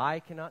 Eye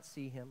cannot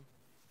see him,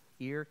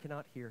 ear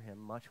cannot hear him,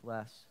 much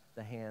less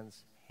the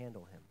hands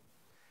handle him.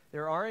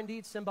 There are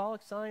indeed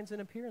symbolic signs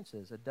and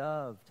appearances: a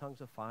dove,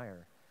 tongues of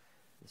fire,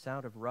 the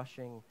sound of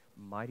rushing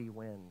mighty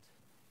wind,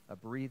 a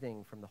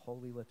breathing from the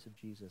holy lips of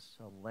Jesus,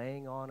 a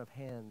laying on of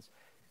hands,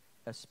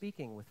 a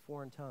speaking with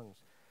foreign tongues.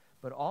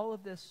 But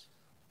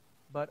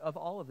of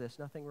all of this,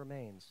 nothing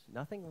remains.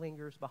 Nothing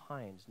lingers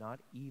behind, not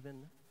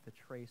even the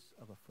trace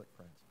of a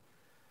footprint.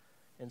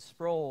 And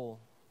Sproul,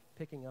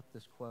 picking up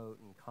this quote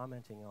and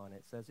commenting on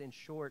it, says, in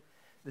short,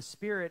 the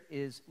Spirit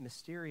is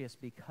mysterious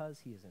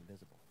because he is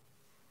invisible.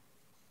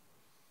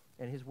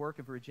 And his work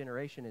of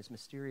regeneration is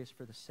mysterious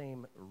for the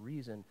same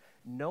reason.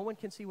 No one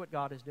can see what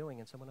God is doing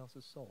in someone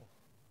else's soul.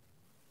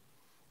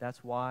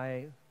 That's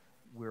why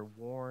we're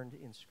warned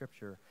in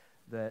Scripture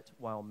that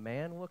while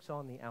man looks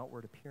on the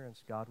outward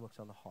appearance, God looks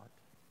on the heart.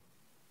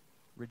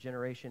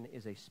 Regeneration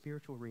is a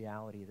spiritual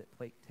reality that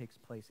takes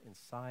place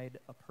inside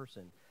a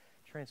person,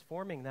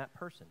 transforming that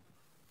person,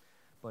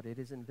 but it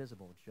is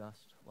invisible,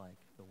 just like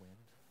the wind.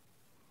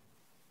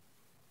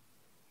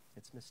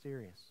 It's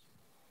mysterious.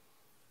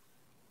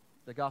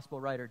 The gospel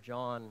writer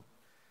John,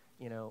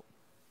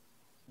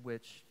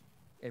 which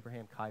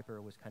Abraham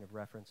Kuyper was kind of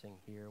referencing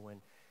here,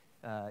 when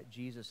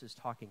Jesus is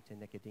talking to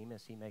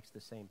Nicodemus, he makes the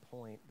same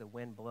point. The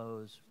wind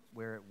blows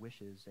where it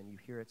wishes, and you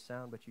hear its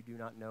sound, but you do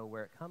not know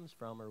where it comes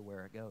from or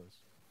where it goes.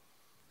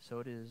 So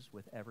it is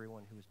with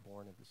everyone who is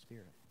born of the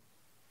Spirit.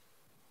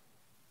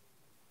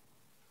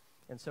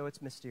 And so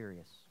it's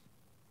mysterious.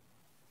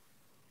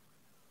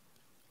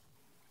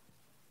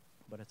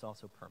 But it's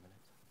also permanent.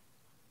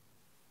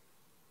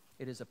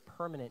 It is a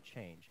permanent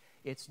change.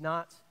 It's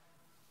not,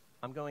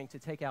 I'm going to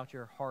take out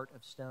your heart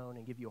of stone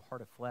and give you a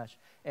heart of flesh,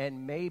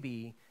 and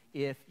maybe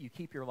if you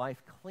keep your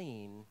life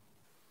clean,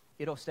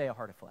 it'll stay a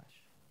heart of flesh.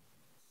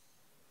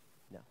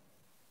 No,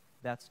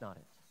 that's not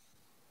it.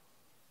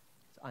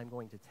 I'm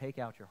going to take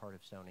out your heart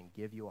of stone and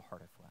give you a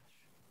heart of flesh.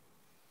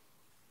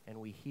 And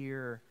we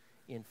hear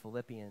in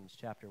Philippians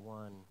chapter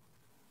 1,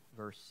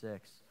 verse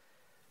 6,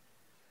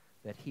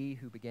 that he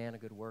who began a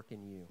good work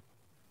in you,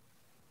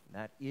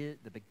 that is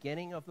the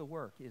beginning of the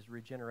work, is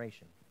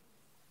regeneration.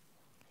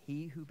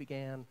 He who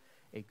began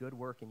a good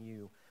work in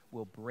you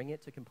will bring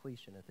it to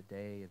completion at the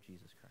day of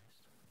Jesus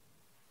Christ.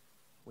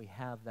 We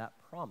have that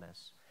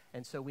promise,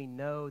 and so we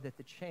know that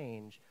the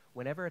change,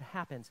 whenever it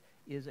happens,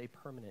 is a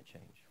permanent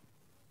change.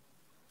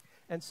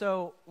 And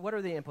so what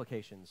are the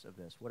implications of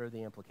this? What are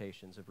the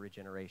implications of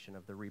regeneration,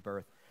 of the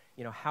rebirth?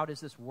 How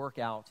does this work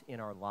out in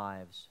our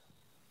lives?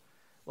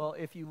 Well,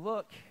 if you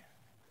look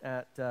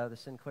at the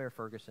Sinclair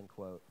Ferguson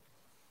quote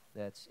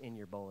that's in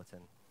your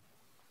bulletin,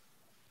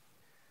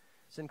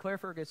 Sinclair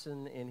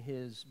Ferguson, in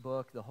his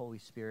book, The Holy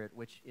Spirit,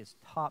 which is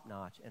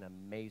top-notch and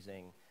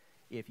amazing.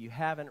 If you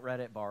haven't read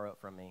it, borrow it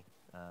from me.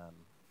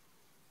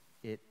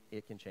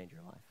 It can change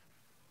your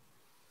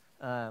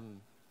life.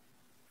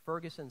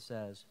 Ferguson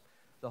says,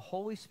 the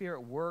Holy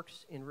Spirit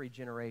works in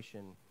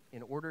regeneration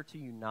in order to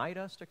unite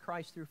us to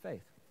Christ through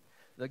faith.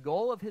 The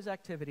goal of his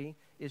activity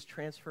is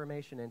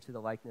transformation into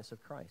the likeness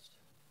of Christ.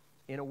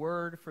 In a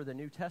word for the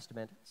New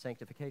Testament,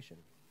 sanctification,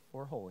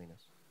 or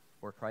holiness,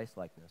 or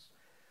Christ-likeness.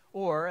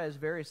 Or, as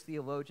various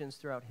theologians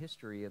throughout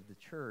history of the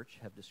church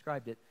have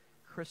described it,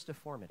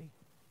 Christoformity.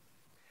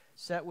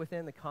 Set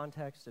within the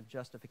context of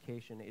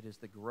justification, it is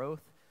the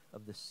growth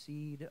of the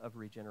seed of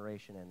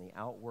regeneration and the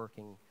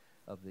outworking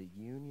of the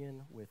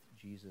union with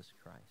Jesus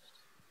Christ.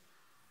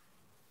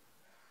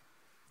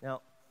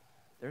 Now,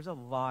 There's a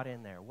lot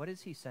in there. What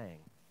is he saying?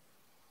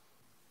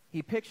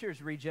 He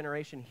pictures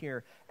regeneration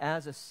here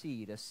as a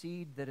seed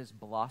that is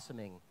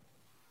blossoming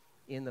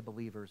in the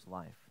believer's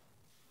life.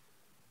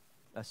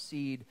 A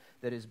seed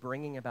that is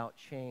bringing about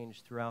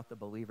change throughout the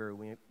believer.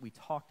 We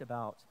talked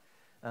about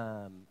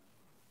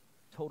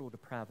total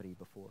depravity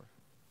before.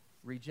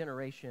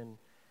 Regeneration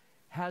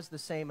has the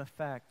same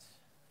effect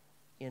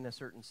in a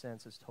certain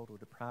sense as total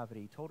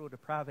depravity. Total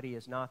depravity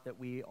is not that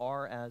we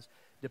are as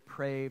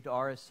depraved,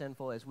 are as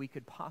sinful as we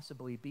could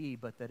possibly be,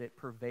 but that it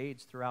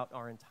pervades throughout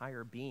our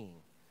entire being.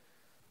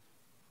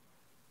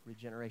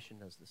 Regeneration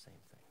does the same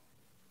thing.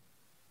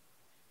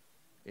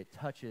 It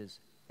touches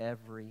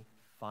every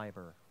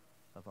fiber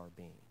of our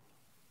being.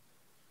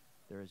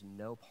 There is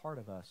no part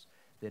of us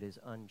that is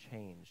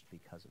unchanged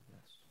because of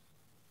this.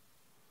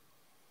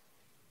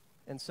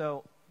 And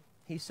so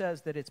he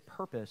says that its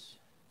purpose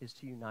is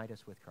to unite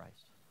us with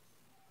Christ.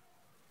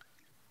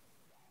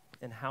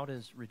 And how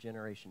does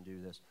regeneration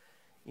do this?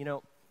 You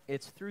know,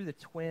 it's through the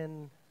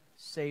twin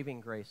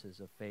saving graces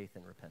of faith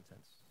and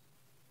repentance.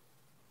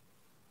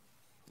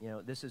 You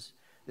know, this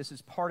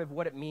is part of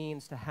what it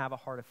means to have a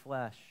heart of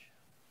flesh,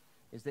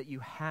 is that you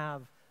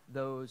have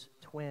those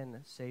twin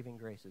saving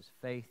graces,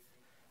 faith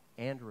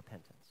and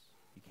repentance.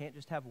 You can't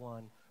just have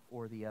one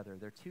or the other.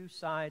 They're two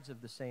sides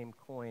of the same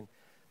coin.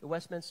 The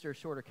Westminster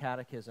Shorter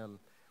Catechism,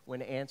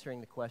 when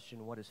answering the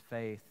question, what is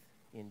faith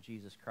in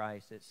Jesus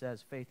Christ? It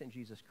says, faith in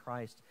Jesus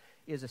Christ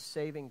is a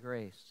saving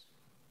grace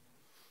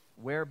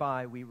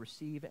whereby we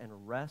receive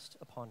and rest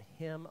upon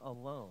him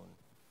alone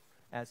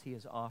as he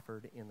is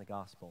offered in the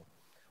gospel.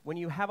 When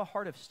you have a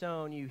heart of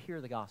stone, you hear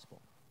the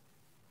gospel.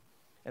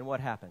 And what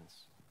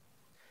happens?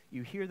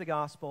 You hear the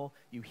gospel,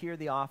 you hear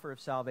the offer of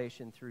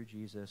salvation through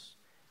Jesus,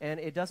 and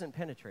it doesn't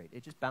penetrate.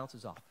 It just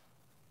bounces off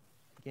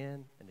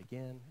again and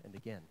again and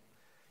again.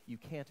 You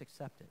can't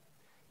accept it.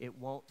 It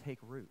won't take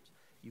root.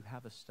 You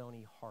have a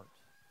stony heart.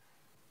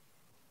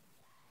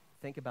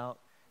 Think about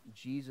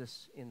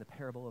Jesus in the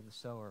parable of the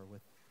sower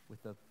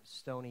with the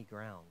stony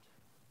ground,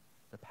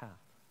 the path.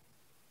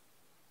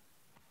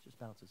 It just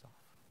bounces off.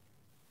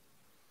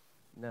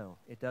 No,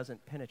 it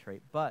doesn't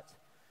penetrate. But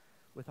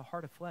with a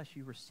heart of flesh,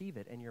 you receive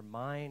it, and your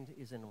mind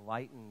is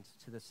enlightened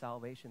to the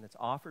salvation that's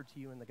offered to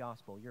you in the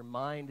gospel. Your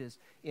mind is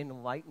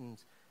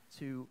enlightened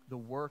to the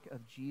work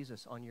of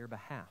Jesus on your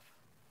behalf.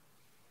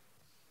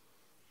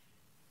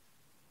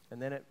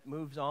 And then it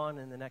moves on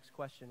in the next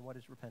question, what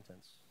is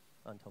repentance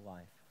unto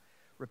life?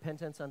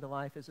 Repentance unto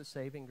life is a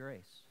saving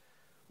grace,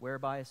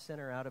 whereby a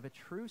sinner, out of a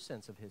true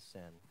sense of his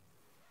sin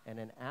and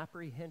an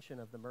apprehension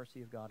of the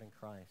mercy of God in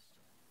Christ,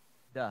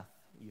 doth,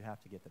 you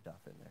have to get the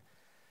doth in there,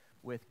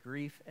 with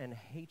grief and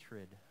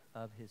hatred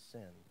of his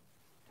sin,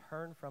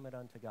 turn from it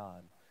unto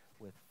God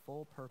with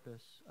full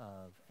purpose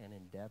of an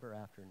endeavor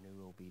after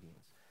new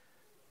obedience.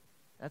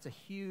 That's a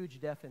huge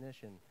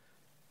definition.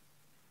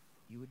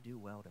 You would do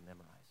well to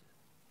memorize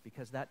it,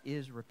 because that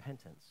is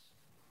repentance.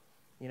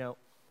 You know,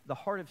 the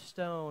heart of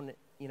stone,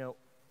 you know,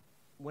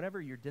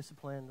 whenever you're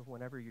disciplined,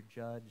 whenever you're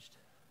judged,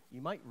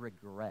 you might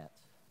regret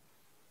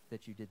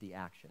that you did the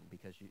action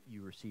because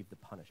you received the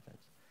punishment.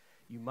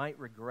 You might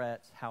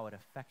regret how it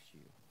affects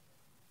you,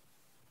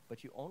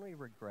 but you only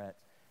regret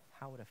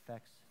how it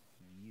affects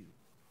you.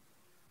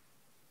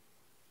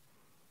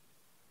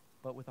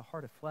 But with a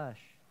heart of flesh,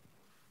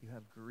 you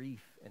have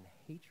grief and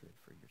hatred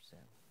for your sin.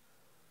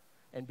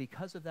 And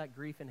because of that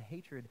grief and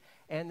hatred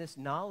and this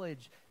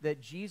knowledge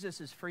that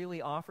Jesus is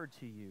freely offered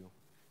to you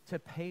to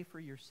pay for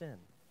your sin,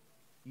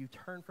 you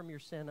turn from your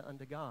sin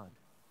unto God.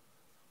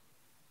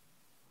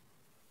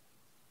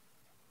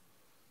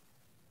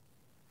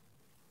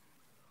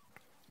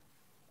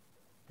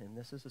 And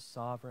this is a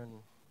sovereign,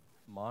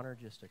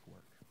 monergistic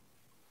work.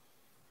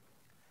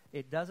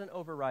 It doesn't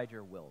override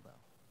your will, though.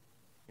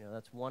 You know,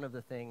 that's one of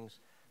the things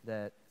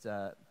that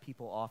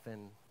people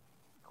often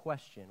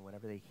question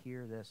whenever they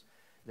hear this,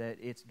 that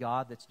it's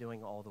God that's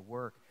doing all the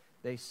work.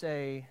 They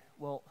say,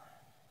 well,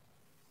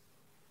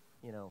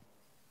 you know,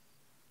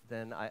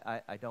 then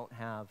I don't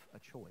have a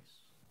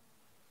choice.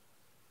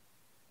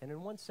 And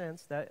in one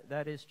sense,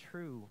 that is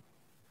true.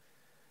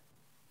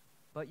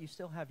 But you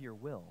still have your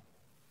will.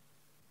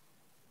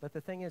 But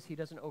the thing is, he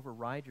doesn't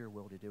override your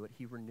will to do it.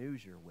 He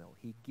renews your will.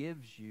 He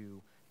gives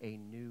you a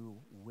new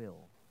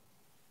will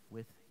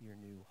with your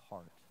new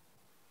heart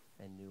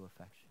and new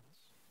affections,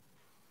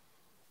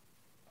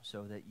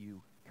 so that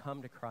you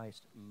come to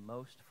Christ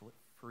most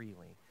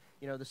freely.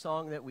 You know, the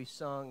song that we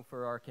sung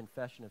for our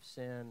confession of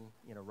sin,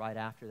 you know, right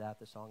after that,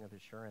 the song of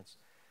assurance,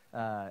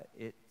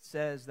 it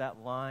says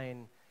that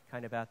line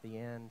kind of at the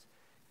end,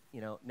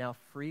 you know, now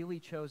freely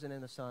chosen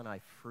in the Son,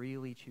 I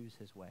freely choose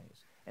his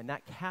ways. And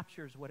that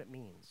captures what it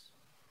means.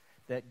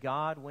 That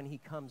God, when he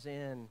comes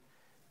in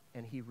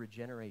and he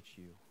regenerates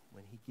you,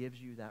 when he gives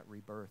you that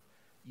rebirth,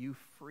 you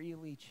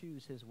freely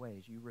choose his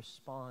ways. You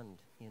respond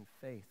in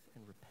faith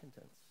and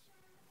repentance.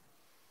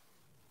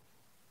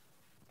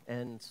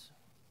 And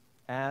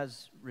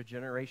as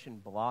regeneration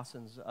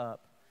blossoms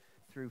up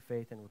through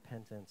faith and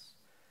repentance,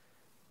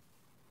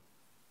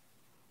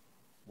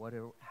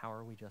 how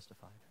are we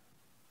justified?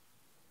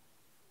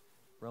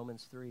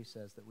 Romans 3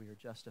 says that we are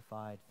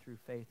justified through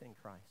faith in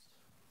Christ.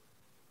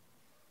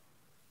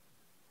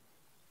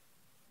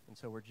 And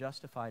so we're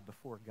justified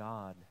before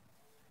God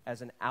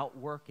as an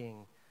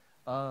outworking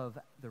of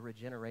the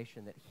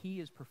regeneration that he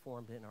has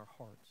performed in our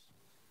hearts.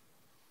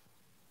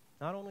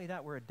 Not only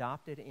that, we're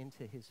adopted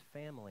into his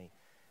family,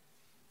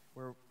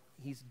 where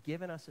he's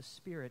given us a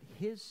spirit,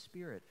 his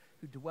spirit,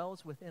 who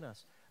dwells within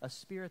us, a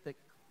spirit that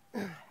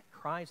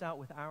cries out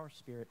with our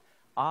spirit,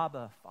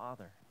 Abba,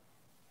 Father.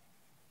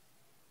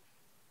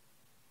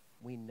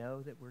 We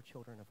know that we're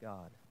children of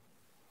God,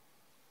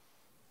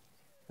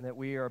 and that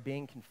we are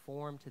being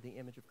conformed to the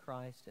image of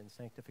Christ in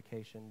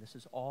sanctification. This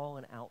is all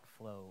an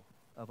outflow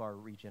of our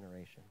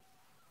regeneration.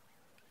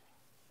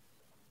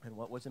 And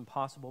what was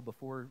impossible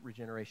before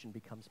regeneration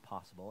becomes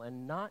possible.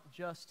 And not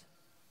just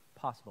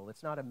possible.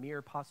 It's not a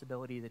mere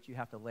possibility that you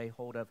have to lay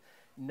hold of.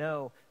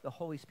 No, the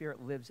Holy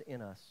Spirit lives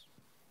in us.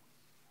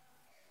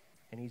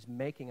 And he's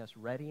making us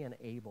ready and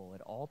able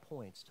at all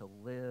points to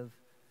live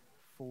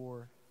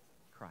for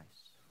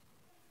Christ.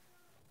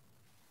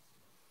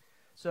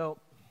 So,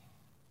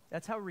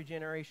 that's how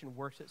regeneration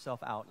works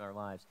itself out in our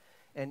lives.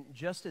 And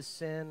just as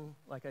sin,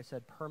 like I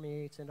said,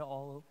 permeates into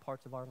all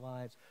parts of our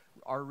lives,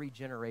 our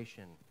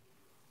regeneration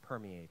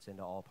permeates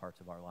into all parts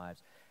of our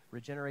lives.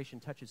 Regeneration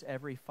touches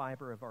every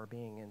fiber of our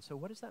being. And so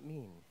what does that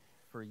mean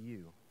for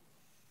you?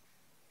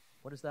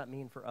 What does that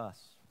mean for us?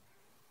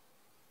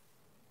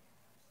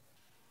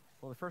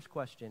 Well, the first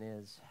question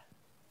is,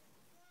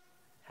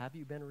 have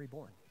you been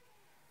reborn?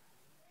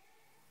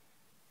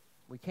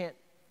 We can't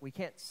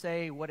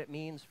say what it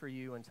means for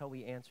you until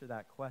we answer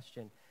that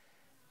question.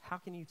 How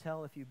can you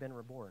tell if you've been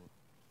reborn?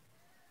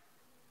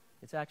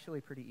 It's actually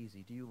pretty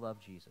easy. Do you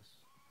love Jesus?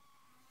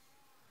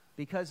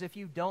 Because if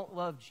you don't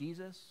love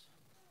Jesus,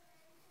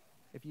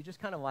 if you just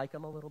kind of like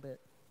him a little bit,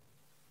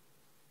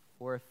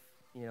 or if,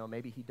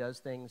 maybe he does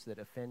things that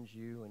offend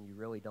you and you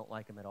really don't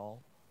like him at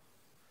all,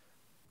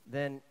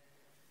 then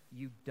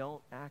you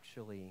don't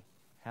actually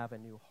have a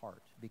new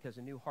heart, because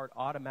a new heart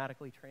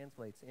automatically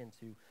translates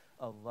into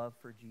a love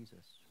for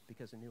Jesus,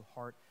 because a new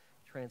heart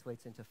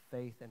translates into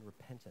faith and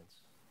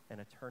repentance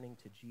and a turning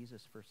to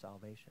Jesus for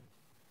salvation.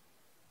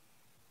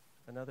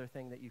 Another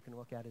thing that you can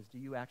look at is, do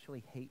you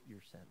actually hate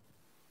your sin?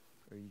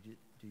 Or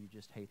do you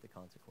just hate the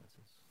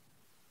consequences?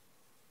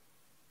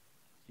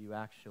 Do you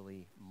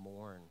actually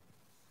mourn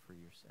for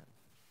your sin?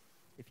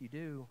 If you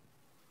do,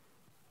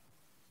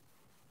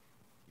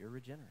 you're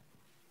regenerate.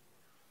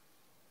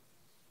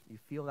 You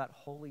feel that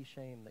holy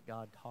shame that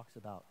God talks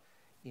about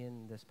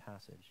in this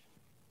passage.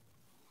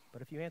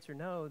 But if you answer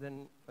no,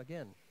 then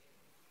again,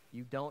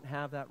 you don't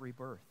have that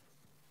rebirth.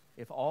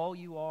 If all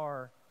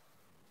you're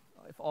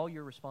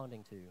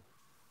responding to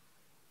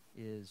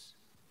is,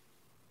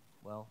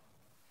 well,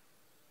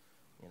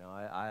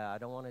 I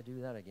don't want to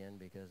do that again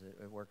because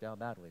it worked out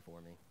badly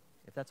for me.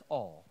 If that's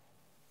all,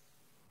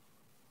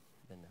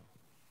 then no.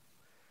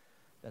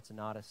 That's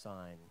not a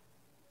sign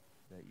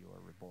that you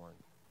are reborn.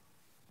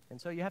 And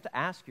so you have to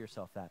ask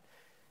yourself that.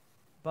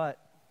 But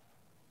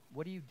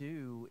what do you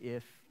do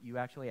if you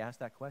actually ask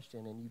that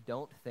question and you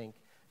don't think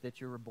that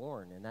you're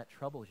reborn and that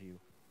troubles you?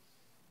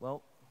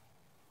 Well,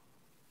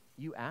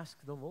 you ask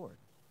the Lord.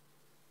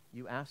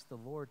 You ask the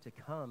Lord to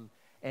come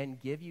and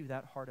give you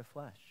that heart of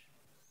flesh,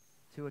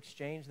 to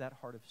exchange that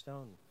heart of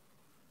stone.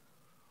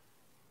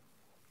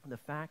 The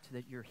fact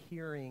that you're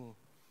hearing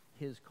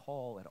his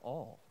call at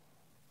all,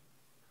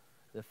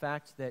 the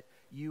fact that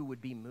you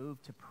would be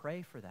moved to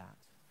pray for that,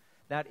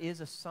 that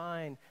is a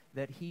sign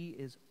that he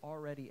is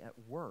already at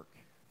work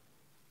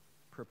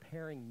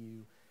preparing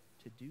you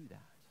to do that.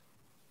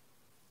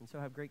 And so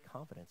have great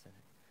confidence in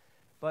it.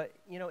 But,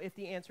 if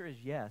the answer is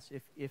yes,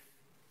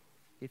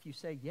 if you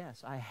say,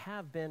 yes, I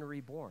have been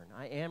reborn,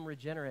 I am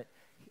regenerate,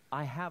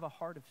 I have a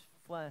heart of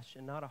flesh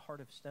and not a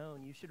heart of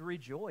stone, you should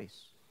rejoice.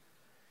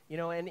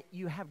 And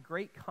you have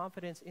great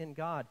confidence in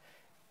God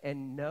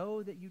and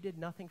know that you did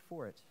nothing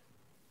for it.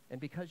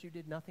 And because you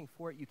did nothing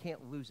for it, you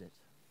can't lose it.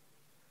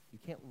 You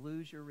can't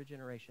lose your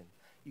regeneration.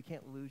 You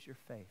can't lose your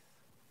faith.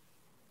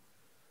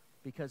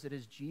 Because it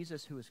is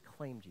Jesus who has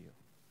claimed you.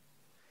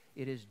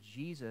 It is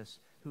Jesus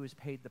who has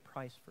paid the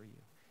price for you.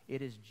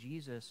 It is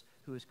Jesus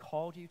who has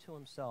called you to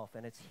himself,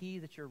 and it's he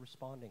that you're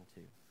responding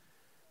to.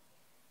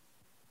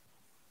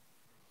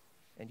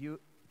 And you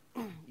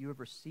have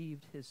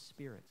received his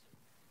Spirit.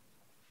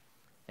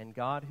 And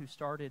God, who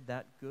started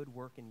that good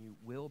work in you,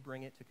 will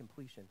bring it to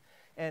completion.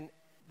 And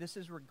this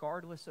is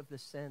regardless of the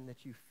sin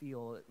that you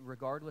feel,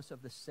 regardless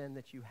of the sin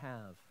that you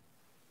have.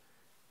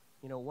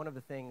 One of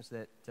the things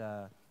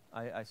that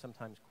I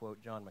sometimes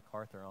quote John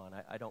MacArthur on,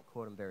 I don't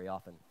quote him very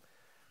often,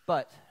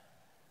 but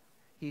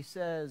he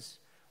says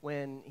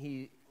when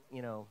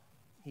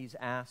he's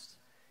asked,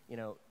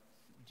 do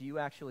you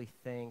actually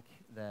think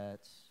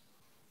that,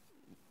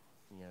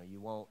 you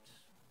won't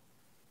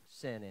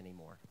sin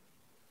anymore?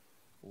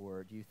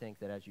 Or do you think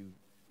that as you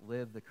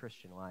live the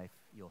Christian life,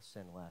 you'll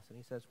sin less? And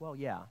he says, well,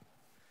 yeah,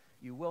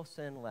 you will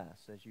sin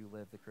less as you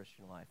live the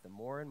Christian life. The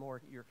more and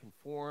more you're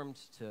conformed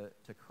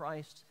to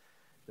Christ,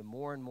 the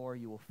more and more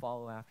you will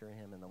follow after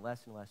him, and the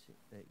less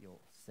that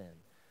you'll sin.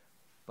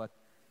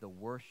 the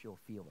worse you'll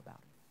feel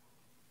about it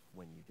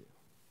when you do.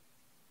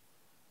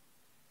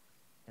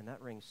 And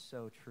that rings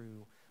so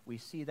true. We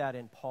see that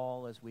in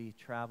Paul as we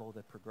travel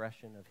the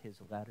progression of his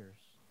letters,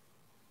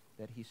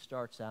 that he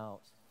starts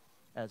out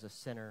as a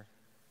sinner,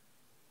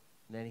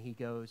 and then he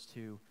goes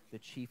to the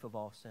chief of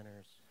all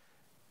sinners,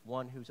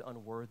 one who's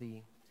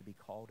unworthy to be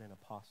called an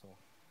apostle.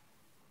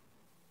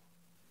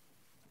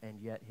 And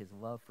yet his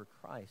love for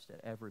Christ at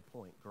every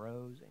point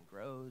grows and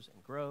grows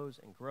and grows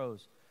and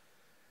grows.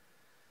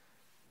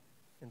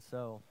 And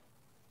so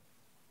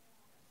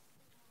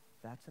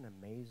that's an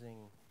amazing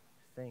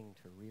thing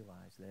to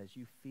realize, that as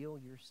you feel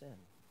your sin,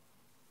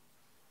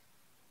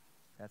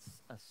 that's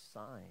a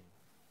sign.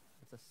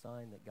 It's a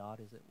sign that God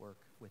is at work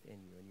within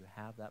you, and you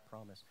have that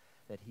promise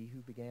that he who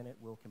began it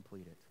will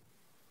complete it.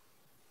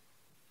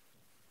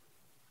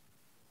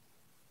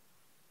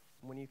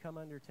 When you come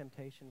under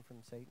temptation from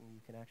Satan,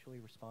 you can actually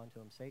respond to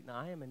him. Satan,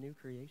 I am a new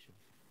creation.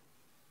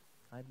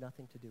 I have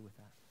nothing to do with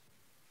that.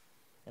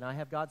 And I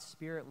have God's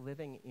Spirit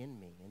living in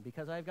me. And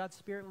because I have God's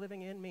Spirit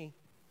living in me,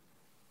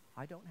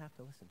 I don't have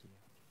to listen to you.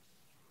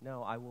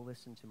 No, I will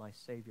listen to my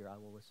Savior. I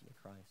will listen to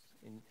Christ.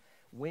 And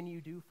when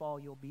you do fall,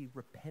 you'll be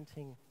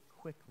repenting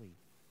quickly,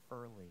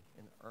 early,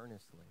 and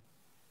earnestly.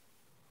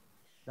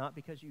 Not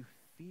because you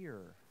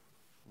fear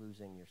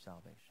losing your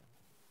salvation,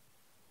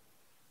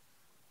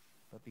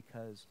 but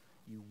because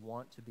you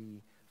want to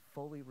be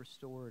fully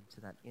restored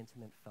to that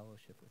intimate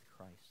fellowship with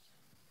Christ.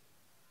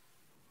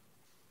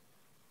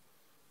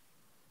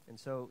 And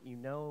so you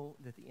know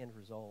that the end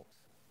result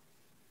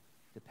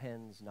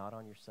depends not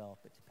on yourself,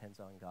 but depends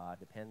on God,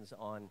 depends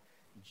on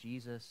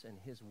Jesus and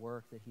his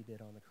work that he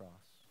did on the cross.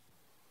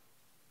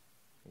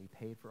 And he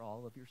paid for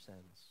all of your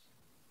sins.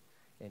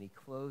 And he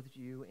clothed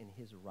you in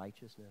his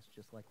righteousness,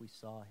 just like we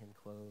saw him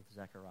clothe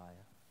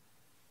Zechariah.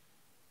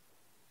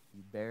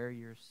 You bear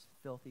your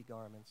filthy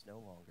garments no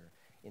longer.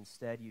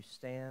 Instead, you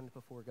stand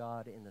before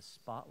God in the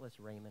spotless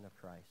raiment of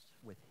Christ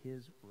with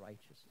his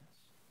righteousness.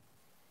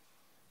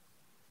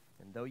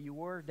 And though you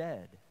were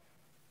dead,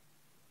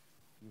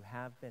 you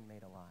have been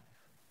made alive.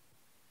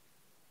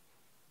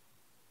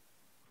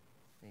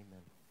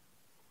 Amen.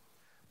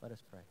 Let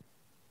us pray.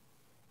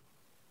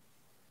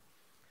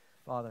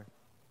 Father,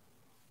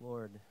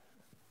 Lord,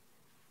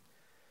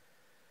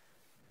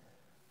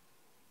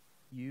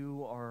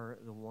 you are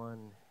the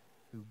one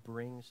who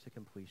brings to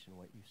completion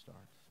what you start.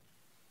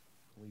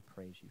 We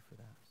praise you for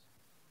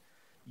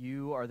that.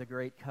 You are the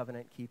great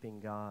covenant-keeping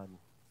God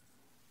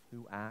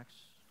who acts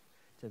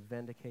to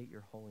vindicate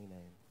your holy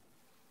name.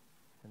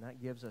 And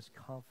that gives us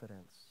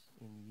confidence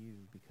in you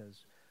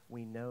because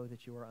we know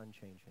that you are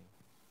unchanging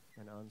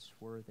and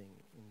unswerving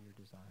in your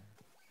desire.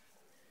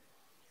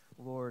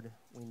 Lord,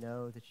 we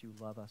know that you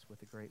love us with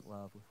the great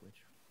love with which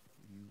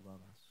you love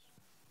us.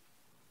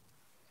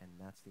 And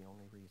that's the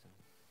only reason,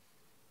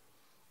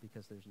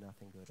 because there's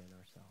nothing good in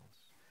ourselves.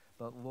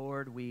 But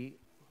Lord, we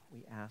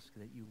ask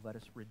that you let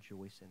us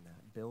rejoice in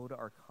that. Build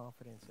our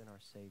confidence in our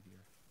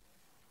Savior.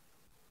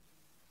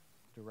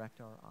 Direct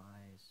our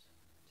eyes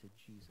to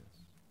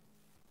Jesus,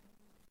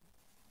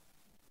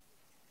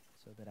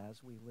 so that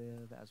as we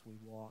live, as we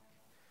walk,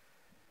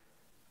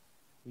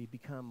 we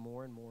become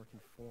more and more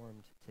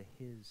conformed to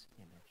his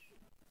image.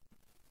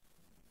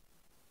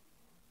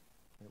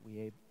 That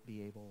we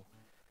be able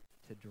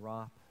to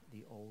drop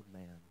the old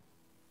man,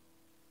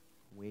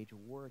 wage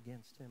war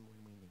against him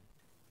when we need,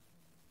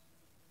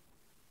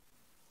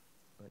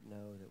 but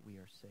know that we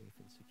are safe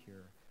and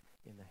secure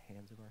in the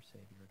hands of our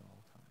Savior at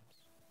all times.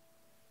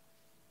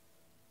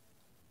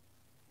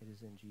 It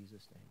is in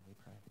Jesus' name we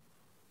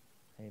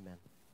pray. Amen.